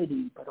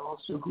humanity, but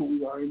also who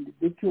we are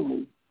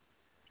individually.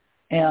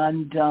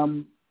 And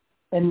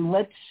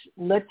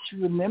let's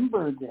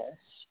remember this,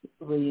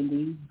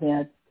 Randy,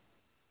 that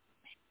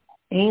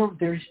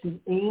there's the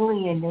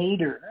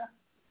alienator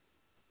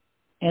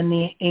and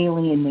the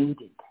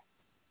alienated.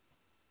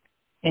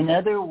 In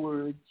other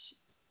words,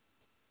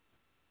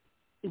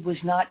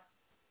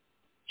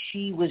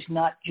 she was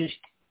not just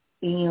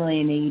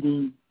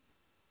alienating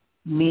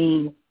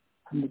me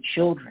from the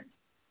children.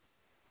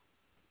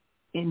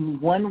 In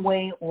one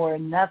way or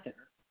another,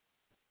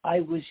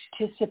 I was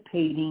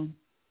participating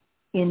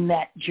in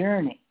that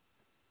journey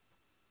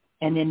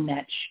and in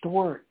that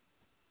story.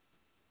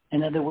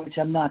 In other words,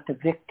 I'm not the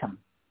victim.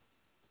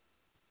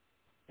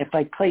 If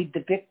I played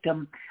the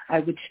victim, I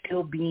would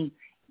still be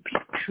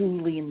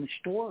truly in the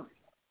story,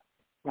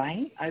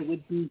 right? I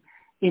would be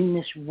in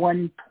this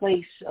one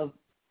place of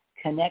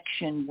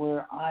connection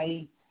where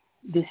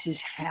this is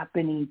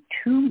happening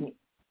to me.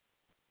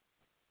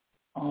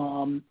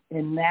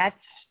 And that's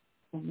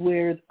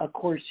where A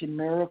Course in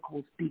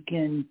Miracles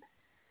begin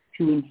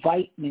to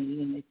invite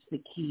me, and it's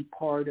the key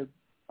part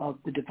of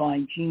the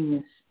divine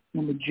genius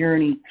in the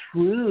journey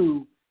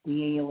through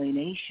the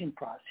alienation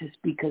process,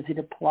 because it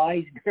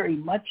applies very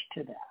much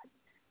to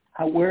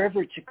that,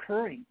 wherever it's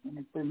occurring.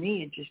 And for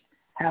me, it just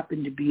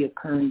happened to be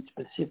occurring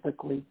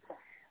specifically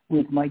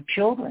with my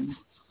children.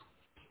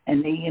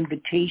 And the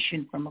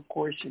invitation from A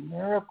Course in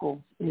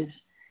Miracles is,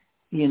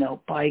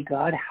 by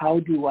God, how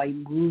do I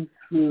move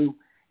through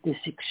this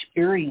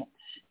experience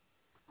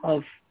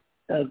of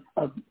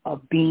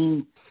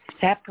being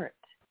separate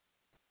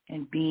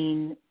and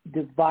being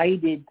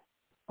divided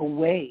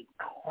away?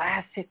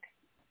 Classic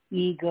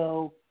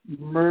ego,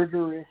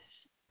 murderous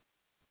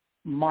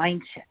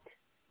mindset.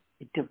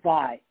 It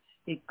divides,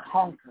 it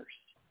conquers,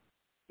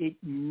 it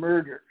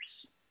murders.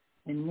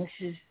 And this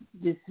is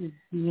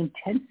the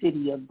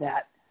intensity of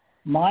that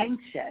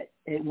mindset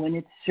when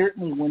it's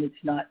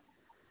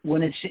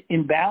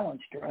imbalanced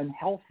or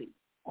unhealthy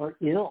or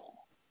ill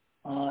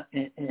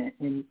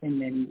in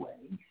many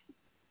ways.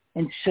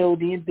 And so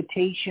the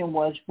invitation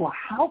was, well,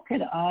 how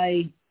can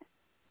I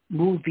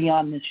move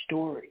beyond this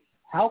story?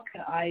 How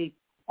can I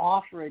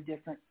offer a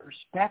different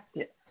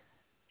perspective?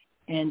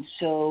 And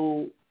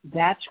so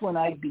that's when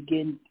I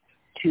begin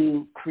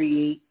to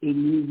create a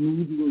new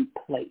meeting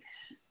place,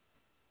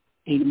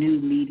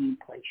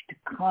 to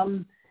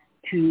come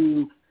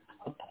to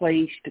a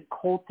place to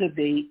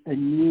cultivate a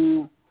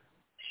new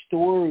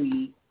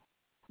story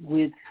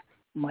with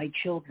my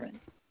children.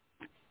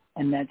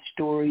 And that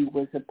story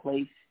was a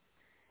place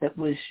that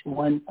was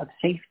one of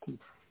safety.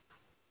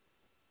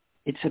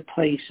 It's a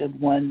place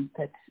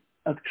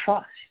of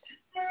trust.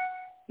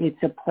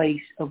 It's a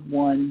place of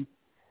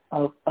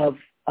of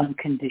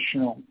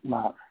unconditional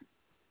love.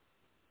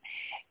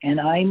 And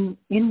I'm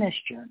in this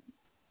journey.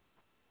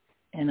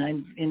 And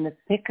I'm in the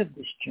thick of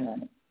this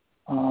journey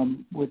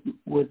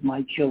with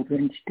my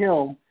children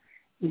still,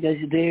 because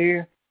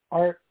they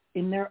are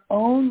in their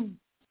own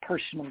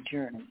personal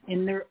journey,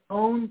 in their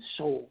own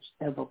soul's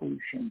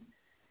evolution.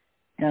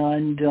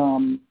 And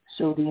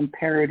so the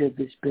imperative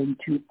has been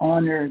to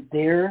honor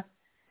their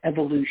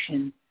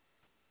evolution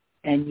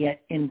and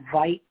yet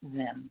invite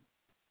them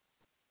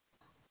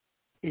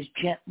as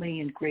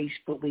gently and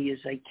gracefully as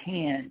I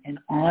can and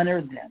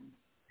honor them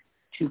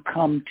to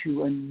come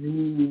to a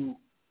new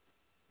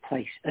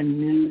place, a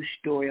new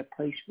story, a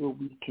place where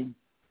we can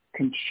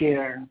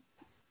share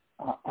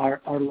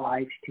our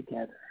lives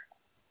together.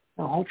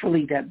 So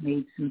hopefully that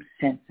made some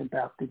sense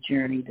about the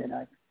journey that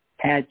I've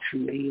had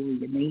through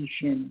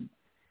alienation,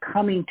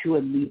 coming to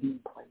a meeting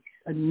place,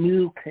 a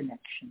new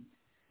connection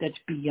that's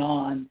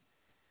beyond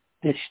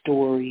the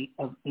story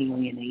of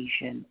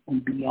alienation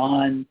and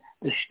beyond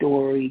the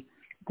story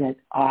that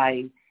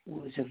I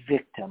was a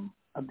victim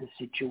of the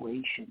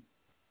situation.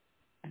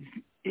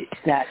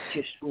 That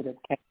just would have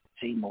kept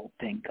the same old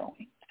thing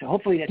going. So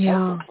hopefully that's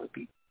helpful for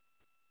people.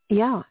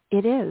 Yeah,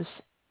 it is.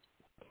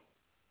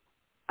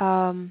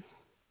 Do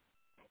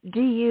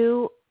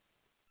you,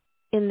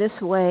 in this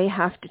way,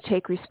 have to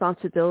take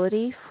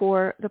responsibility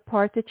for the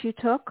part that you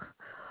took?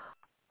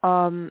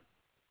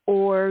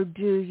 Or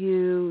do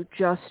you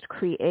just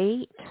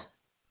create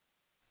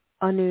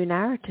a new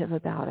narrative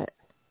about it,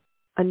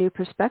 a new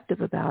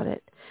perspective about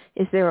it?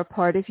 Is there a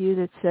part of you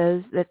that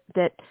says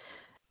that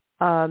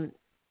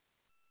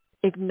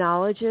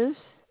acknowledges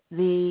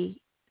the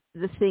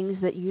things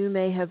that you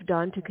may have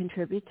done to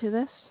contribute to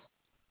this?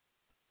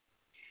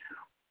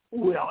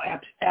 Well,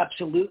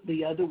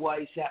 absolutely.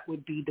 Otherwise, that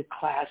would be the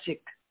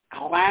classic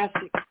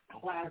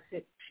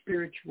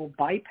spiritual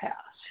bypass.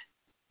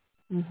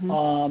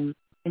 Mm-hmm.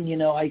 And, you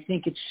know, I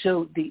think it's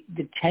so the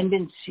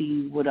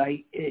tendency,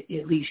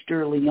 at least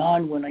early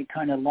on when I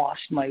kind of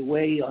lost my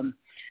way on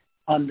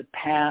the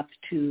path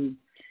to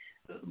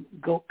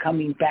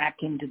coming back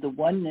into the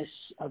oneness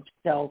of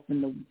self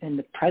and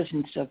the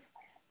presence of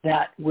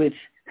that with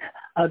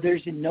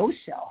others and no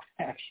self,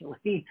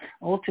 actually,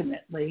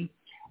 ultimately.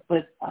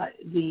 But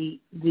the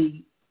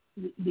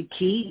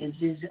key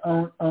is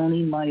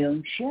owning my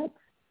own ship,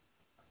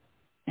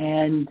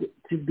 and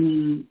to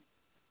be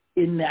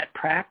in that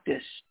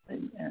practice.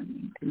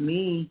 And to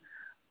me,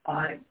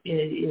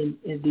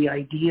 the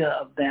idea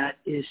of that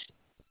is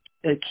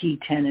a key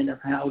tenet of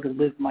how to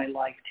live my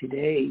life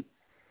today,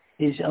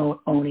 is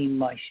owning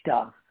my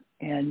stuff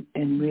and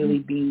really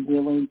being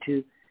willing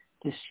to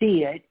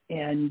see it.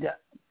 And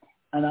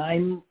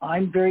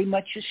I'm very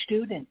much a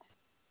student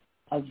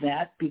of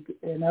that.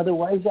 And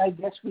otherwise, I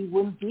guess we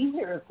wouldn't be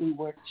here if we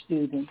weren't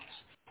students.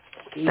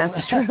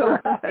 That's true.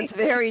 That's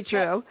very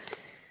true.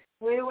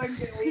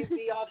 We'd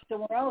be off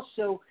somewhere else.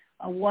 So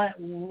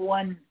 100%.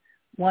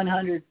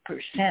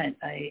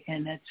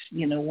 And that's,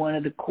 you know, one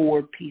of the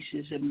core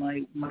pieces of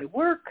my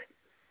work,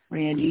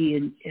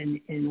 Randy,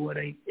 and what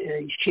I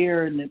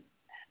share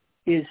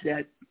is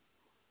that,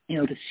 you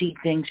know, to see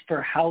things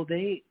for how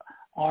they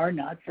are,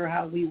 not for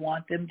how we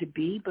want them to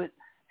be, but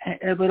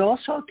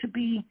also to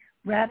be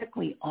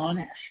radically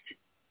honest.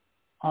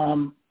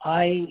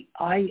 I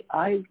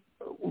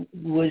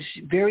was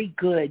very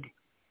good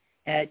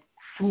at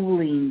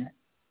fooling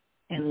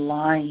and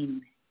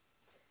lying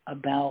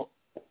about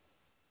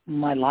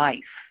my life.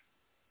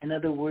 In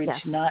other words,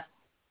 yes. Not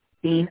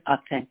being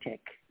authentic,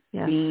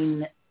 yes.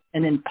 being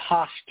an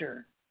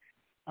imposter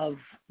of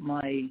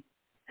my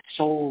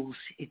soul's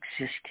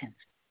existence.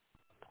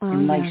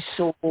 And my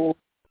soul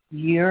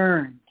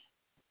yearned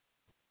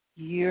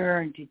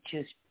to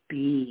just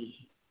be,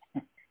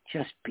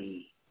 because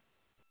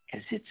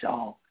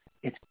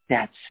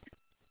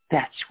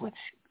that's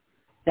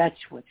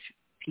what's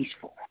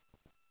peaceful.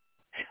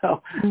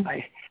 So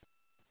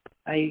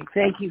I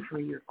thank you for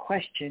your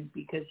question,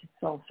 because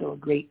it's also a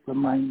great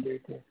reminder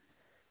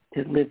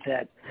to live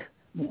that,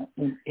 you know,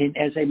 and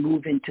as I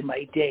move into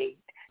my day,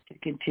 to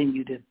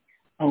continue to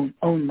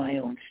own my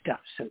own stuff,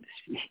 so to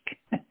speak.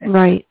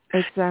 Right,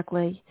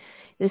 exactly.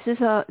 This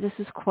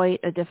is quite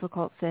a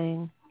difficult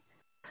thing.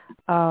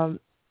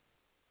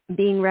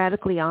 Being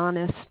radically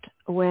honest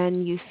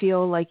when you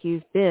feel like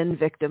you've been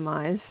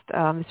victimized,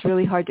 it's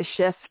really hard to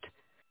shift.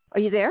 Are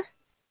you there?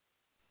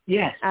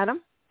 Yes.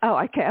 Adam? Oh,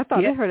 okay. I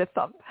thought I heard a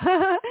thump.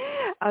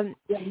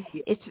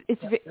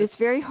 It's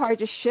very hard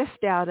to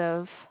shift out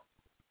of,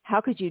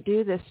 how could you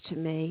do this to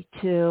me,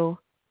 to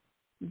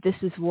this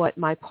is what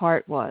my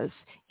part was.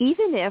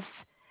 Even if,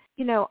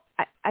 you know,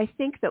 I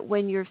think that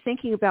when you're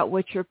thinking about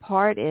what your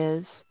part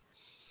is,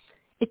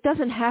 it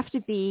doesn't have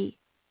to be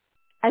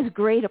as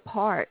great a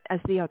part as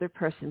the other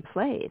person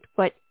played,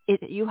 but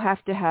you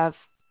have to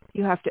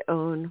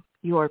own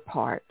your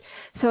part.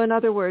 So in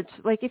other words,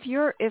 like if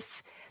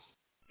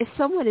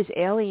someone is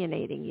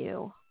alienating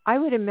you, I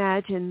would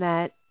imagine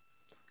that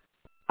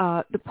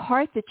the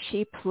part that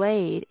she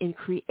played in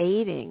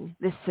creating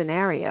this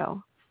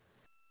scenario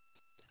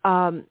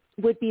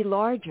would be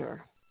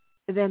larger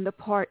than the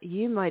part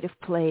you might have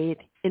played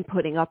in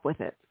putting up with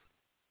it.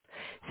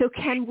 So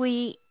can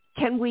we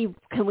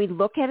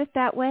look at it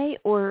that way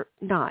or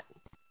not?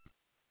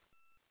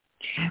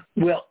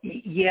 Well,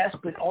 yes,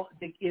 but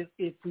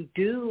if we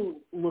do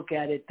look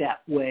at it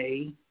that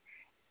way,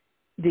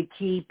 the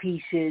key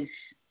piece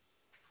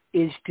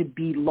is to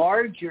be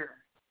larger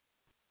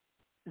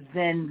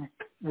than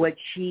what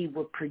she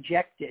were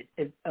projected.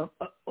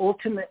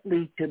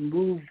 Ultimately, to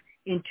move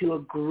into a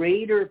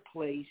greater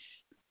place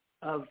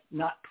of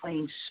not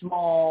playing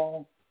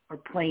small or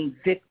playing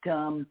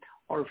victim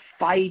or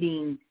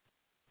fighting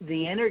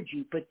the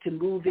energy, but to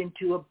move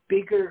into a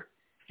bigger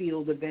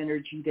field of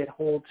energy that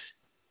holds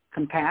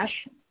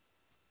compassion,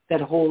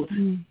 that holds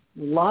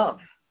love,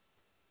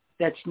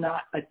 that's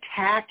not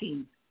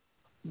attacking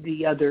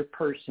the other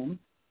person,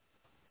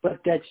 but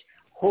that's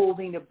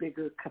holding a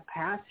bigger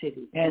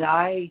capacity. And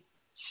I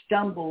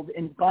stumbled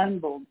and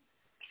bumbled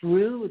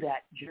through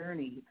that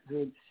journey,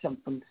 through some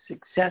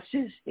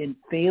successes and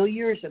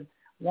failures of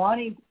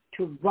wanting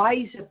to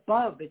rise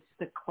above. It's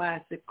the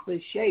classic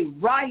cliche,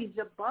 rise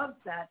above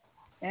that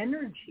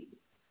energy.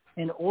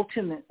 And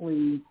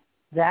ultimately,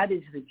 that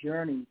is the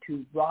journey,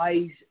 to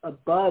rise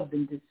above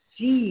and to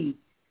see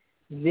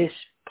this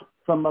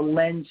from a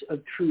lens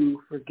of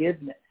true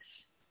forgiveness,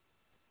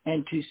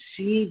 and to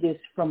see this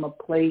from a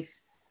place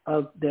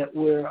of that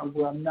where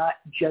I'm not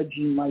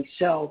judging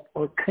myself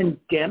or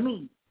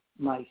condemning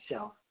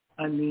myself.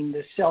 I mean,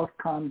 the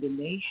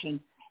self-condemnation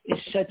is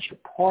such a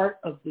part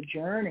of the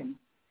journey,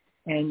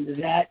 and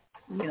that,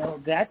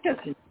 that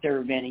doesn't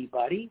serve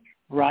anybody,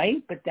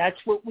 right? But that's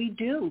what we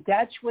do.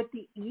 That's what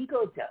the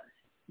ego does.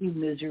 You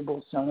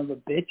miserable son of a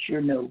bitch,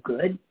 you're no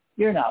good.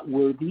 You're not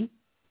worthy.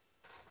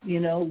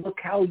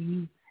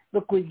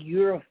 Look what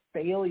you're a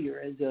failure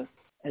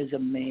as a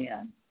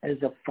man,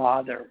 as a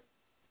father.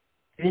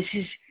 This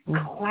is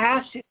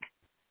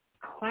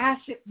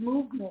classic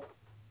movement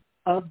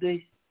of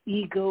the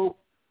ego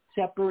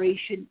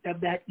separation,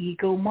 of that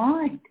ego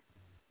mind.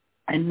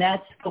 And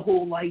that's the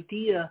whole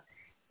idea,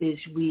 is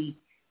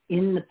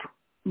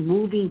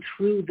moving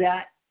through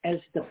that as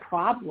the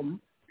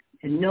problem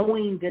and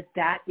knowing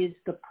that is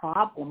the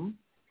problem,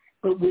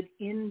 but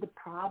within the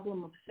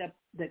problem of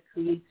that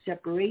creates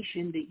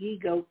separation, the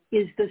ego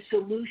is the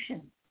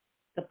solution.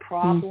 The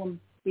problem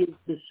is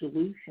the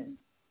solution.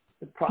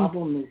 The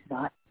problem is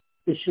not,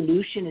 the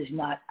solution is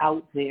not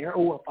out there.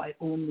 Oh, if I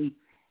only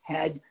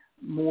had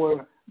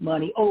more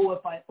money. Oh,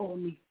 if I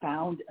only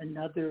found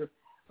another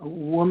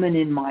woman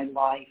in my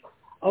life.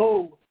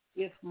 Oh,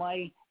 if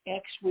my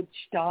ex would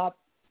stop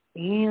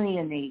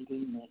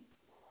alienating me.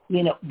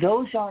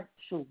 Those aren't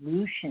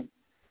solutions.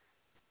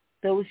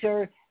 Those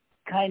are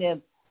kind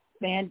of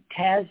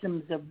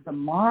phantasms of the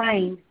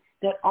mind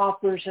that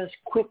offers us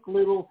quick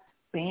little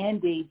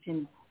Band-Aids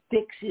and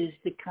fixes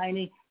to kind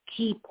of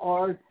keep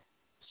our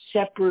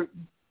separate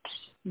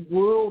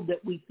world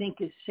that we think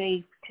is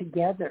safe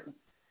together.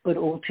 But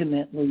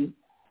ultimately,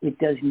 it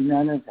does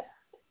none of that.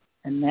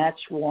 And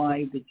that's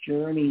why the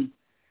journey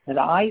that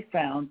I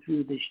found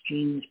through this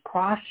genius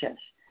process,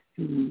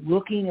 through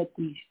looking at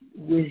these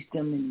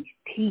wisdom and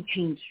these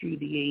teachings through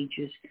the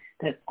ages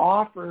that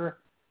offer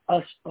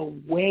us a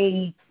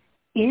way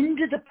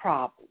into the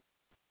problem,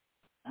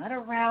 not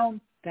around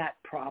that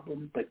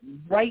problem, but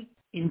right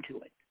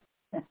into it,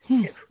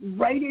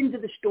 right into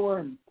the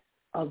storm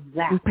of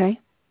that. Okay.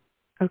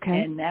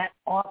 And that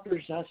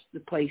offers us the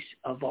place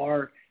of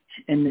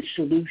and the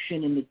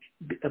solution and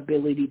the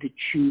ability to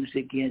choose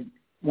again.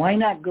 Why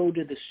not go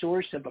to the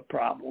source of a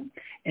problem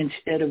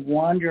instead of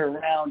wander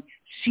around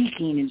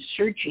seeking and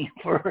searching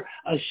for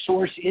a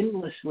source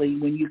endlessly,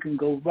 when you can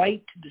go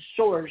right to the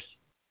source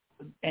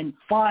and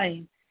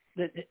find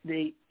the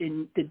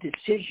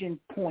decision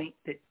point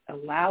that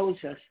allows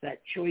us,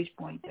 that choice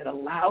point that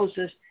allows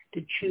us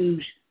to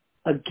choose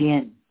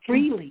again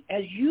freely,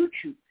 as you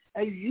choose,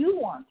 as you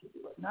want to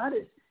do it, not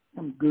as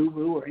some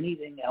guru or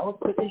anything else,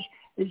 but as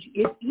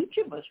each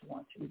of us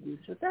wants to do.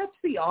 So that's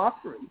the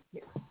offering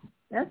here.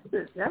 That's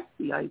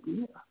the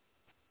idea.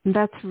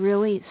 That's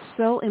really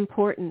so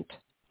important.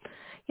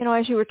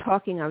 As you were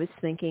talking, I was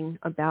thinking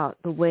about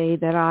the way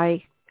that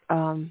I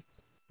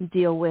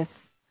deal with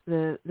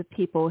the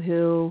people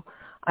who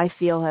I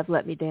feel have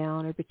let me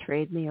down or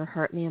betrayed me or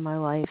hurt me in my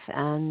life,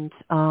 and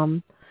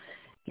and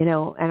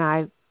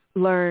I've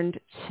learned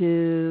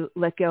to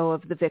let go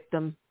of the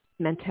victim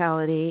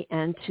mentality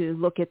and to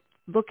look at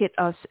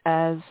us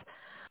as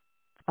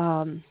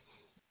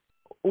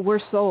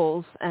we're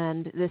souls,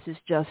 and this is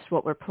just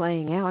what we're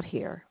playing out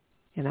here,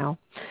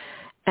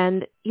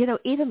 And,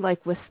 even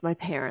like with my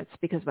parents,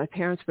 because my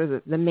parents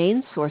were the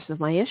main source of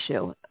my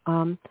issue.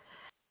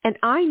 And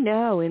I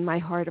know in my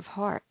heart of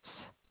hearts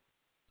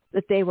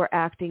that they were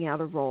acting out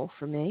a role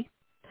for me.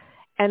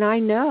 And I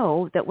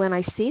know that when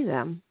I see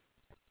them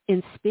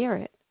in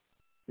spirit,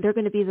 they're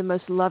going to be the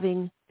most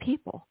loving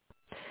people,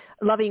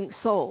 loving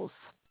souls,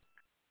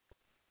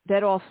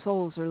 that all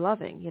souls are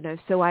loving,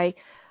 So I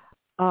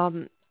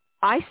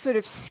sort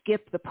of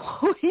skip the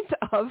point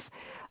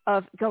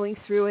of going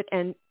through it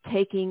and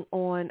taking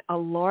on a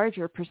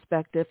larger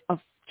perspective of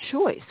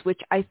choice,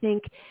 which I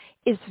think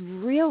is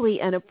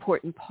really an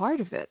important part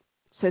of it.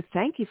 So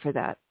thank you for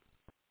that.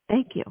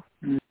 Thank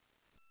you.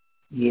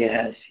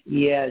 Yes.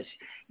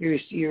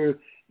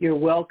 You're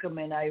welcome,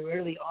 and I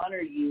really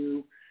honor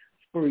you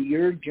for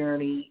your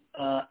journey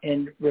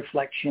and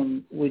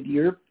reflection with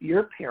your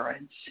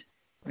parents,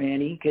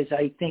 Randy, because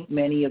I think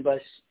many of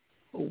us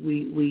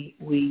we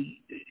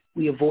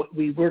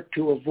work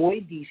to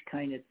avoid these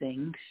kind of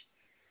things,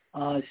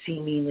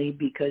 seemingly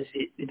because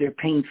they're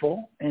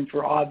painful and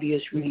for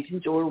obvious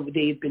reasons, or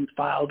they've been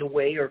filed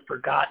away or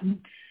forgotten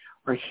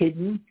or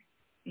hidden.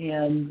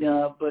 And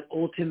but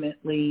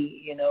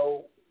ultimately,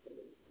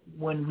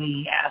 when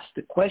we ask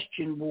the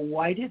question, well,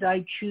 why did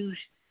I choose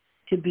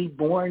to be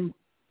born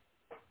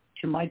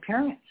to my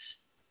parents?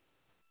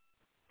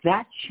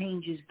 That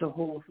changes the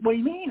whole. What do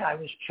you mean? I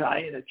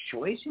had a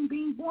choice in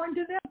being born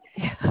to them.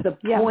 The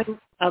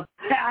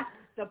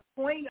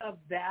point of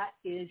that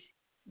is,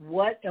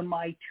 what am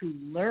I to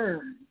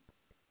learn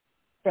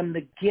from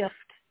the gift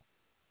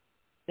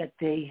that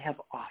they have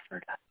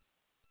offered us?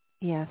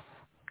 Yes,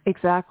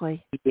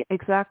 exactly. Yeah.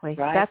 Exactly.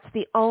 Right? That's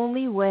the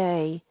only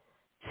way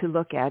to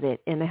look at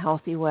it in a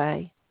healthy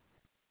way.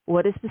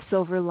 What is the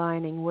silver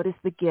lining? What is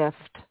the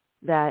gift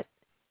that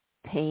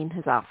pain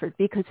has offered?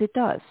 Because it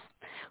does.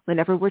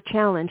 Whenever we're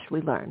challenged,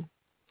 we learn.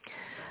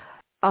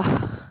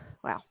 Oh,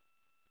 wow.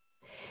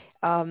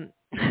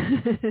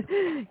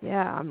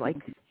 Yeah, I'm like,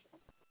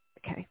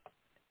 okay.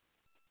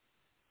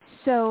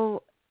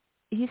 So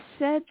you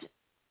said,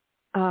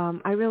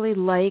 I really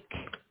like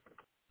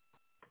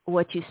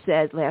what you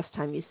said last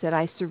time. You said,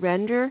 I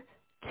surrender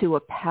to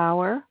a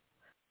power,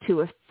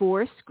 to a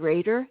force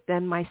greater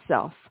than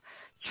myself.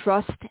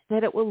 Trust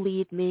that it will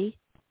lead me,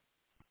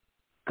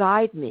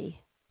 guide me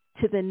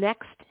to the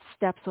next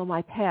steps on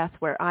my path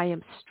where I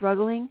am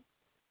struggling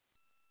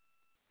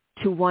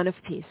to one of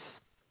peace.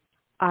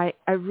 I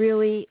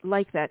really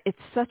like that. It's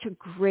such a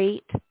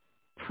great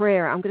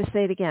prayer. I'm going to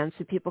say it again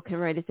so people can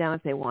write it down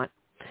if they want.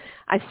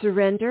 I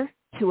surrender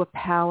to a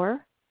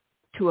power,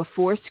 to a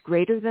force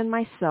greater than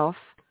myself.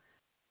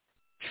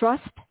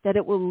 Trust that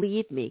it will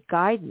lead me,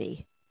 guide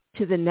me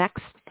to the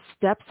next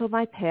steps of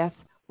my path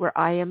where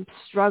I am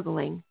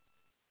struggling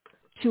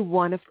to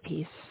one of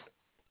peace.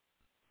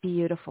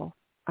 Beautiful.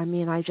 I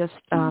mean, I just,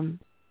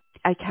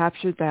 I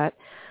captured that.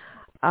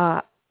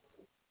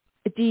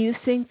 Do you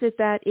think that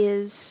that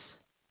is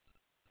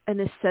an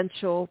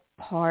essential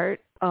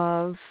part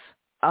of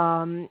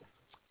accessing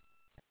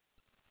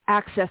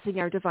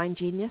our divine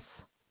genius?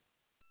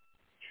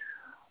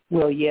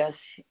 Well, yes.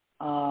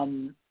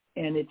 And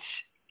it's,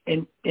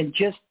 and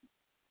just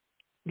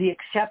the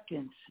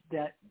acceptance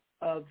that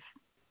of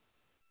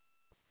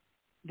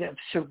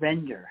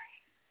surrender.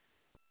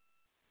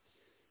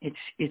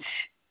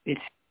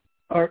 It's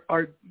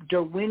our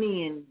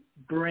Darwinian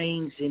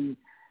brains and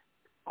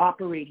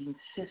operating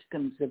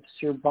systems of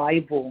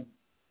survival.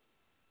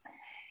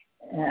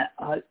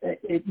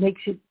 It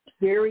makes it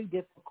very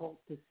difficult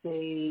to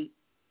say,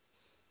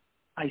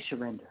 I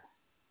surrender.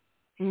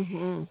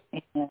 Mm-hmm.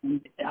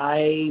 And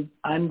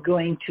I'm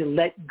going to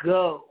let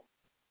go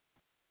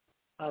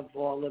of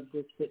all of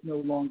this that no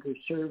longer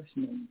serves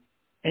me.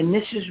 And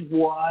this is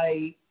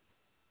why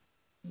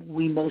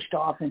we most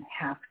often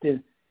have to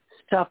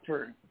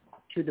suffer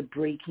to the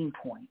breaking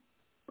point,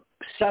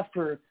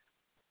 suffer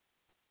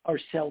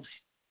ourselves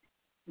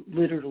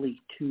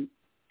literally to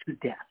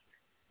death.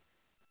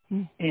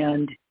 Mm.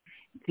 And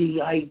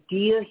the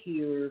idea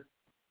here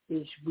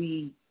is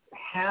we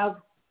have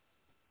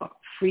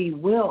free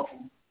will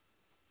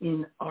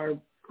in our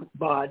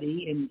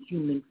body, in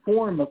human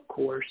form, of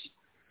course,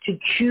 to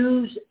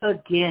choose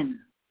again.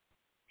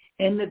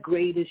 And the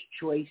greatest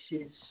choice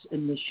is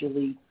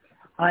initially,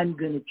 I'm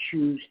going to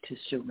choose to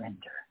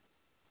surrender.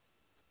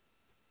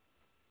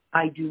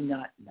 I do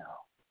not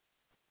know.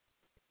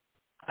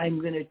 I'm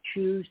going to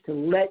choose to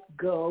let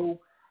go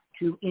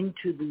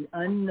into the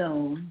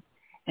unknown,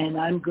 and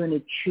I'm going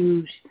to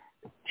choose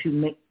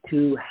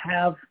to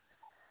have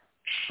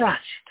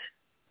trust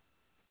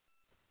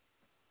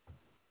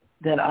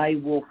that I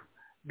will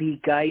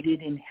be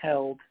guided and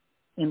held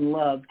and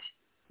loved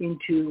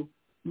into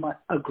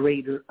a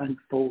greater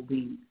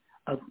unfolding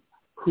of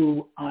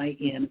who I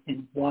am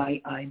and why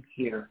I'm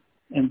here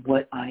and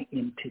what I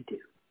am to do.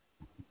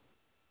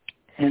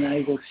 And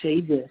I will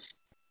say this,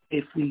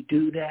 if we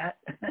do that,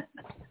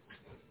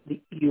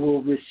 you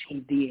will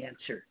receive the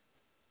answer.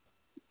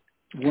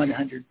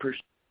 100%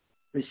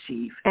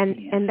 receive the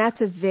answer. And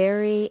that's a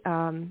very,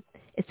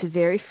 it's a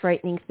very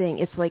frightening thing.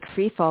 It's like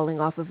free falling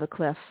off of a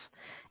cliff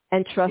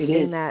and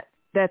trusting that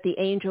the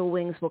angel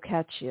wings will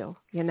catch you.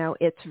 You know,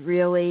 it's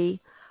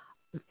really,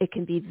 it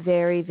can be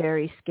very,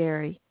 very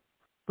scary.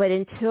 But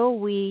until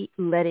we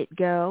let it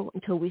go,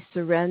 until we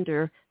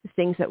surrender the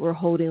things that we're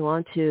holding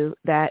on to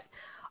that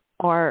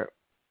are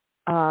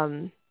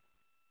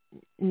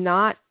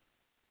not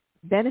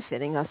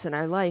benefiting us in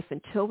our life,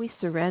 until we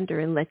surrender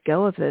and let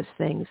go of those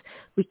things,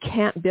 we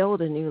can't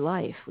build a new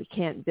life. We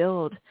can't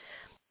build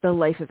the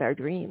life of our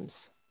dreams.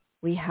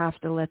 We have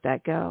to let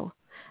that go.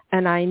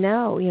 And I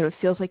know, it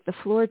feels like the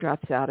floor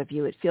drops out of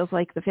you. It feels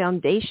like the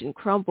foundation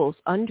crumbles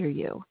under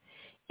you.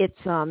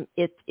 It's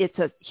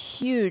a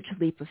huge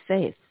leap of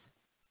faith.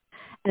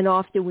 And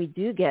often we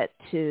do get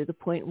to the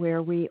point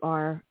where we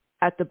are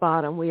at the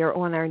bottom. We are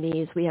on our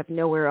knees. We have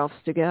nowhere else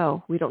to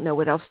go. We don't know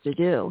what else to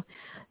do.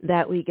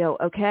 That we go,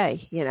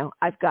 okay,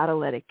 I've got to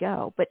let it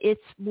go. But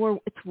it's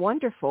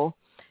wonderful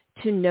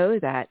to know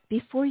that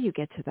before you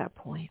get to that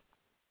point.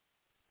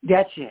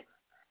 That's it,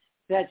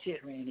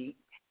 Randy.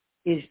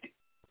 Is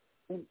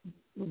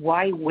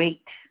why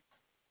wait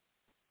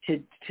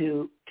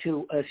to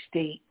a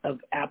state of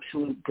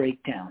absolute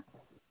breakdown?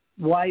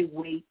 Why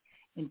wait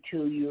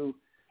until you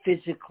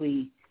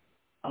physically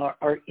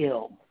are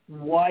ill?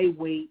 Why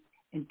wait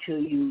until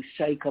you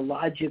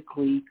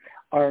psychologically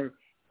are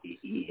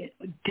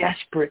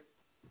desperate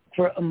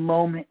for a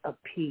moment of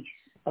peace,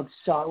 of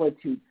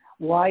solitude?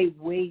 Why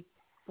wait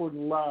for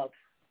love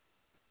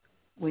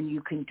when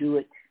you can do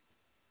it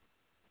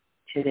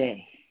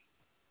today?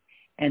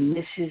 And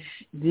this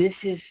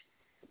is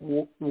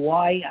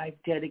why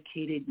I've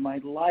dedicated my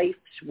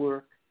life's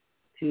work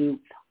to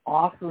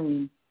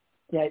offering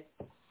that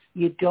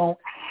you don't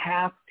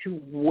have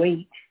to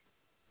wait.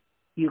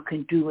 you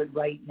can do it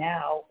right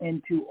now,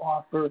 and to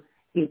offer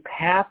a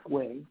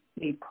pathway,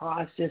 a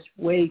process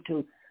way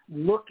to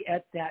look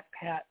at that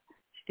path,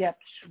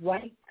 steps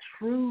right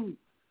through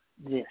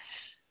this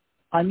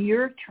on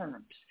your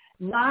terms,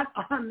 not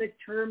on the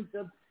terms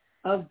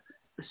of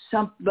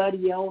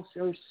somebody else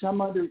or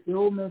some other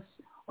illness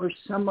or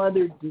some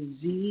other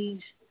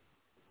disease.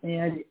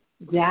 And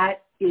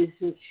that is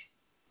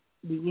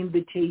the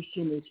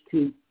invitation is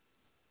to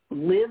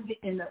live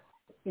in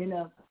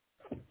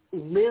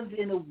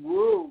a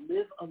world,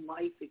 live a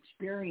life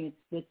experience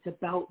that's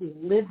about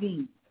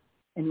living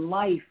in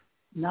life,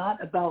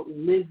 not about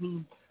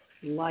living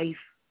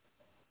life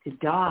to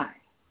die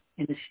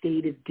in a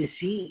state of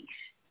disease.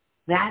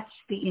 That's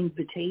the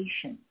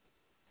invitation.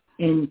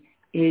 And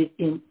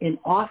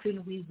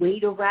often we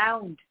wait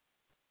around,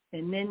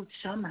 and then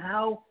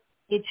somehow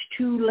it's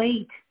too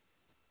late.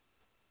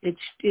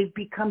 It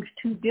becomes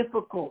too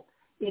difficult.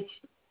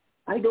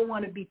 I don't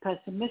want to be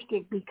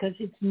pessimistic because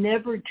it's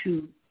never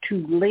too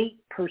late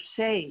per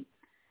se,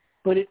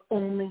 but it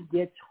only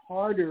gets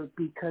harder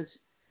because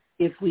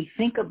if we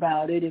think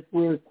about it, if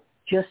we're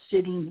just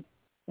sitting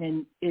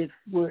and if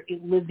we're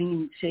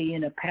living, say,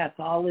 in a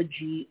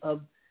pathology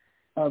of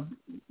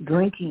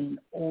drinking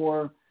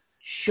or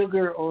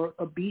sugar or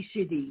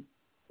obesity,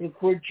 if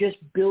we're just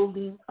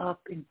building up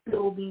and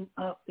building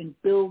up and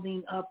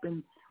building up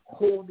and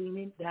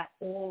holding that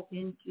all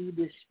into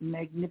this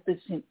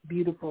magnificent,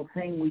 beautiful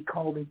thing we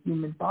call the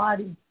human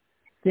body,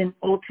 then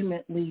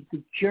ultimately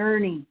the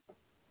journey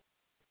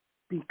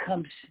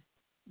becomes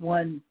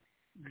one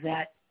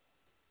that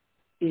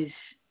is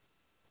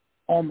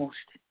almost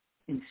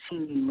and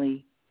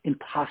seemingly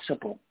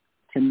impossible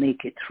to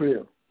make it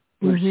through.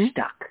 We're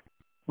stuck.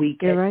 We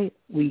get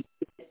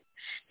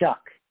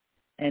stuck,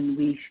 and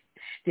we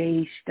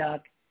stay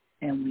stuck,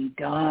 and we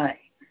die.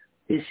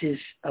 This is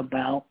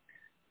about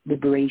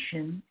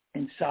liberation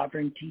and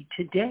sovereignty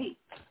today,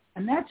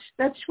 and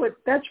that's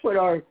what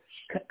our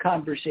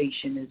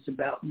conversation is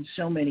about in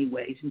so many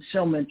ways, and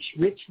so much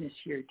richness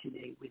here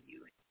today with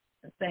you.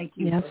 Thank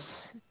you. Yes.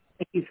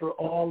 Thank you for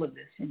all of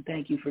this, and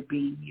thank you for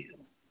being you.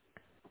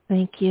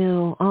 Thank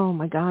you. Oh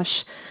my gosh,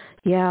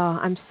 yeah,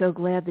 I'm so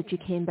glad that you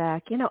came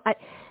back. You know,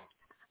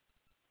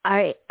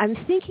 I'm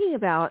thinking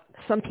about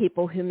some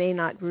people who may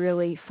not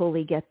really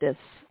fully get this,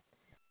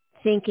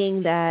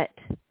 thinking that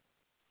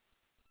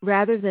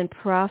rather than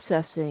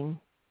processing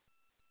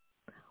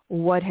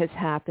what has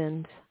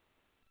happened,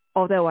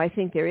 although I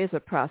think there is a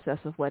process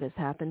of what has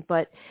happened,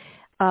 but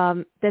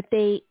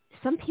that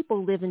some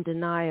people live in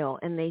denial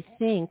and they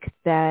think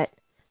that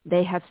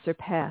they have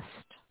surpassed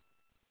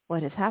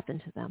what has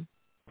happened to them.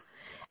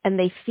 And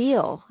they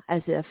feel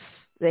as if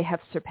they have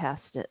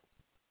surpassed it,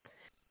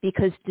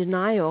 because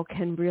denial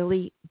can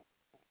really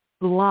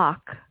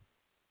block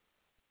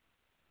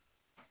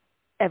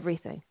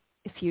everything.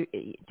 You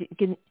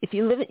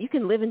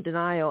can live in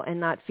denial and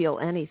not feel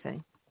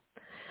anything.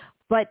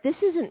 But this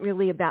isn't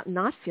really about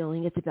not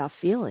feeling, it's about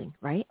feeling,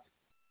 right?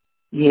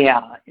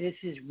 Yeah, this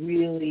is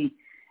really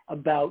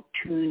about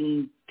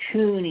tuning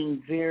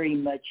very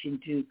much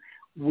into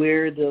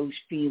where those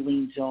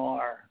feelings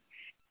are,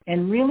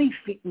 and really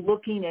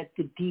looking at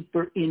the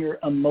deeper inner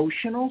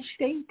emotional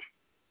state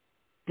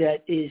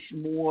that is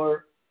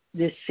more,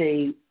 let's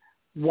say,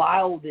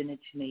 wild in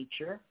its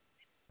nature,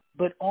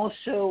 but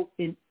also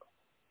in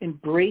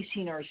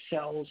embracing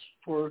ourselves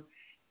for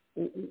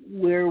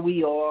where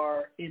we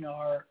are in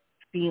our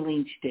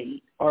feeling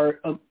state, our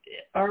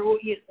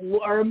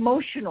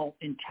emotional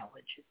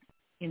intelligence,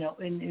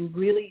 and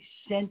really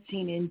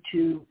sensing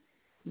into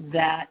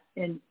that,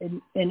 and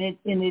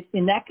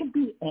that could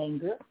be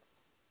anger,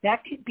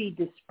 that could be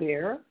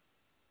despair,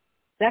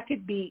 that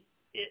could be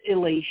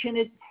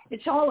elation.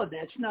 It's all of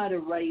that. It's not a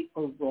right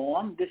or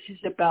wrong. This is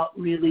about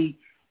really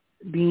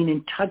being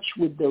in touch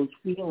with those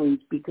feelings,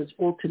 because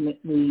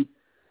ultimately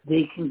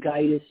they can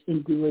guide us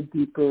into a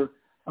deeper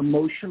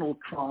emotional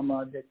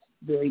trauma that's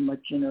very much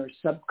in our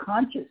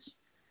subconscious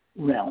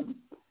realm.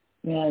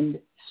 And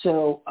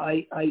so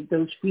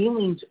those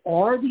feelings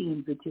are the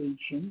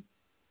invitation,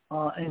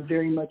 and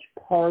very much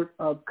part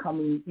of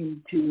coming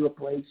into a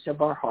place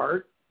of our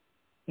heart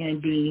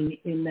and being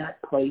in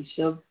that place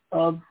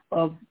of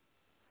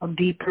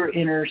deeper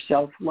inner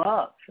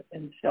self-love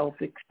and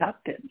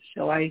self-acceptance.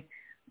 So I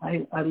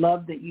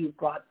love that you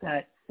brought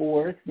that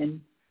forth.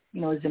 And,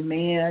 as a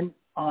man,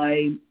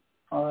 I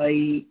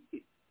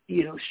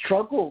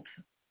struggled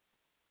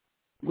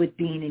with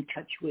being in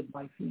touch with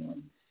my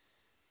feelings.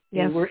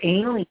 Yes.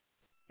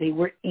 They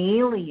were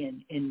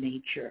alien in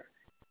nature.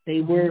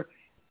 They were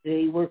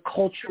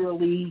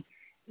culturally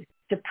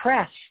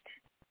suppressed,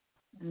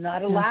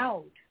 not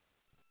allowed.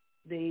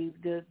 I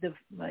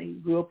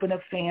grew up in a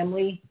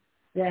family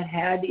that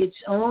had its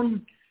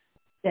own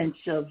sense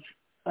of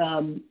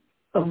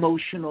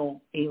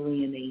emotional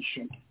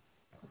alienation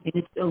in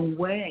its own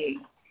way.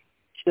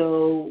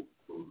 So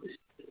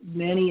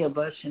many of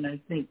us, and I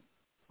think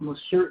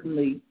most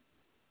certainly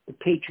the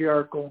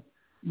patriarchal,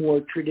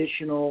 more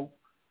traditional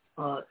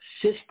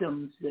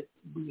systems that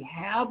we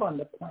have on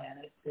the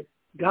planet that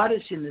got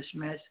us in this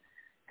mess,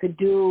 could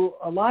do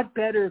a lot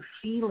better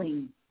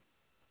feeling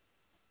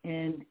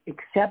and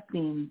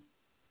accepting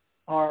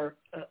our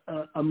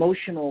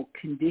emotional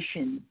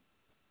condition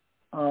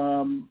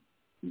in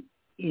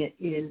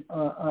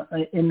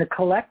the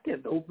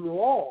collective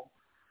overall.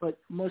 But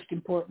most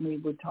importantly,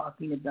 we're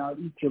talking about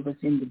each of us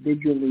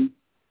individually,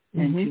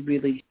 and to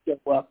really show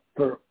up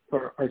for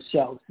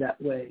ourselves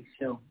that way.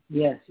 So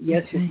yes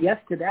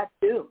to that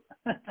too.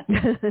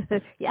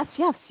 yes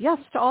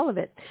to all of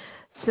it.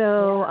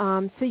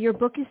 So so your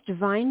book is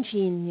Divine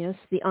Genius: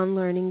 The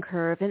Unlearning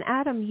Curve. And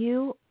Adam,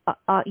 you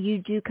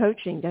do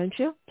coaching, don't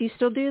you? Do you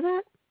still do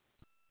that?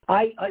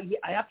 I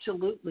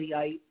absolutely.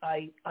 I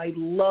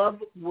love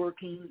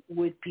working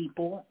with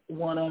people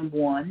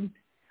one-on-one.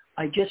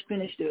 I just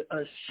finished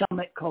a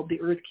summit called the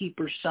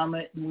EarthKeeper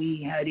Summit, and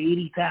we had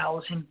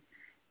 80,000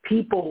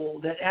 people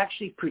that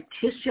actually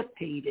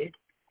participated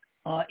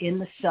in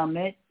the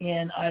summit.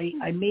 And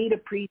I made a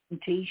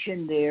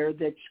presentation there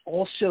that's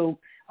also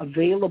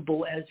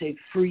available as a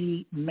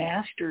free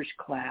master's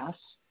class.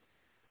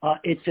 I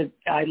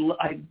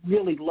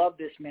really love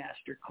this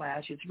master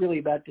class. It's really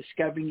about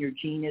discovering your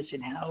genius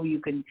and how you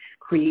can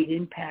create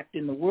impact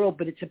in the world,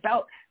 but it's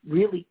about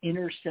really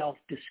inner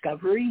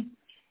self-discovery.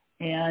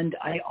 And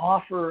I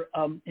offer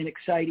an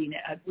exciting,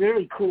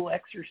 really cool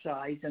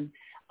exercise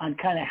on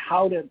kind of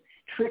how to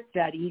trick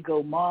that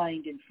ego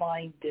mind and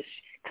find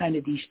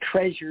these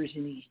treasures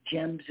and these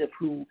gems of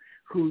who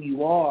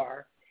you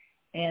are.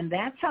 And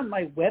that's on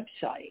my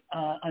website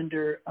at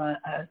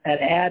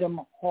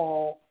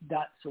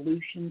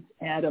adamhall.solutions,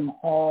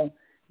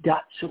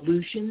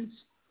 adamhall.solutions.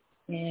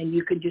 And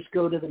you can just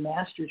go to the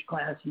master's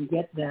class and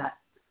get that.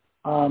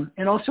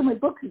 And also my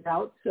book is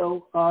out,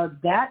 so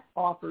that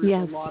offers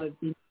a lot of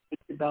information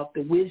about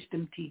the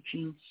wisdom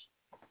teachings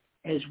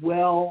as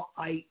well.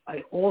 I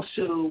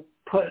also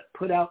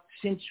put out,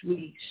 since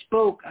we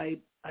spoke, I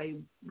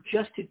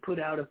just had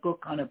put out a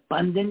book on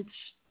abundance,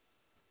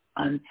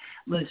 on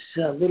this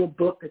little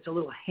book. It's a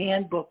little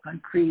handbook on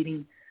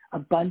creating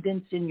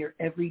abundance in your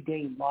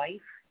everyday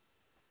life,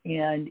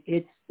 and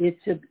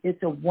it's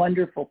a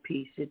wonderful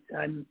piece.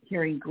 I'm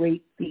hearing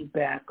great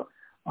feedback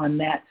on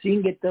that, so you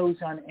can get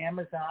those on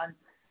Amazon.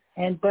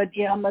 But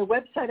on my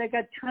website I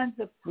got tons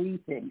of free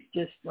things,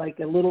 just like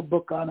a little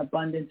book on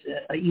abundance,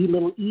 a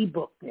little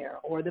ebook there,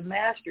 or the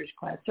master's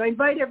class. So I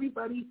invite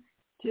everybody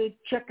to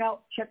check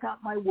out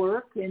my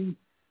work, and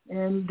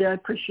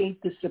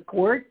appreciate the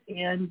support,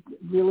 and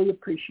really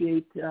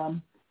appreciate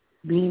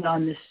being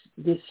on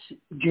this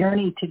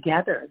journey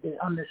together,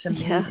 on this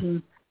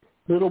amazing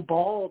little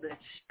ball that's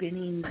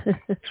spinning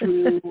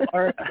through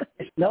our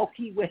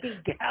Milky Way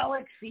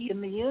galaxy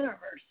in the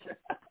universe.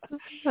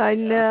 I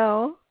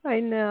know.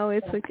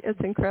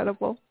 It's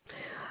incredible.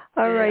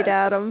 All right,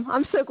 Adam.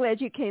 I'm so glad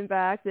you came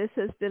back. This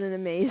has been an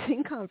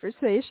amazing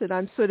conversation.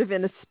 I'm sort of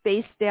in a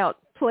spaced out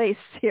place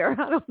here.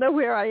 I don't know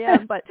where I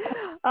am, but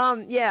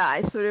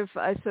I sort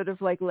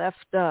of like left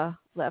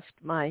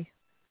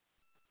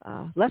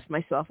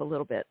myself a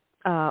little bit,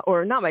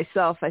 or not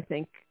myself. I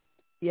think.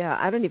 Yeah,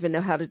 I don't even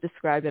know how to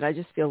describe it. I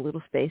just feel a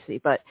little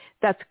spacey, but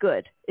that's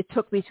good. It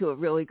took me to a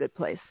really good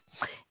place.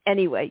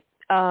 Anyway,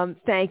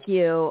 thank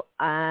you,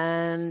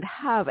 and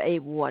have a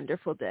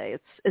wonderful day.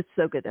 It's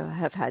so good to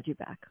have had you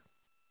back.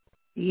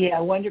 Yeah,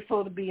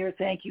 wonderful to be here.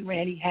 Thank you,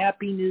 Randy.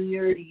 Happy New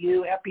Year to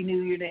you. Happy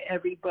New Year to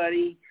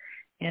everybody.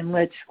 And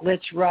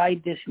let's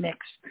ride this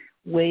next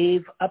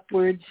wave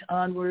upwards,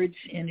 onwards,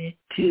 and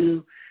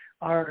to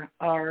our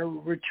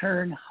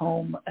return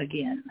home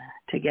again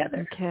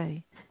together.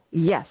 Okay.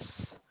 Yes,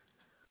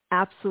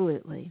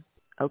 absolutely.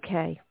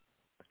 Okay.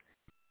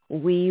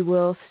 We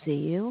will see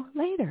you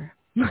later.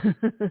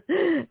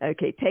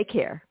 Okay, take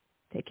care.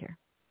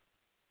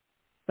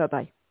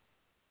 Bye-bye.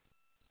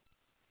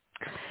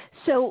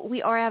 So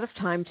we are out of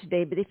time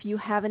today, but if you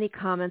have any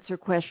comments or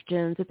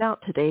questions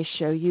about today's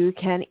show, you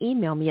can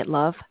email me at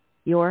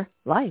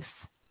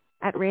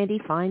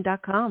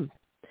loveyourlife@randyfine.com.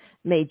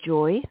 May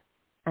joy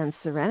and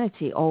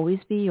serenity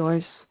always be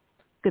yours.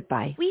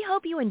 Goodbye. We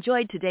hope you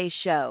enjoyed today's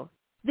show.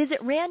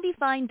 Visit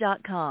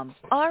randyfine.com,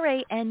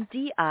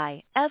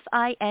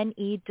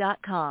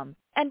 RANDIFINE.com,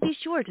 and be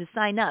sure to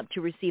sign up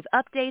to receive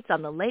updates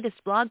on the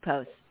latest blog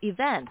posts,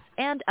 events,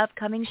 and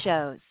upcoming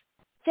shows.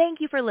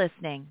 Thank you for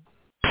listening.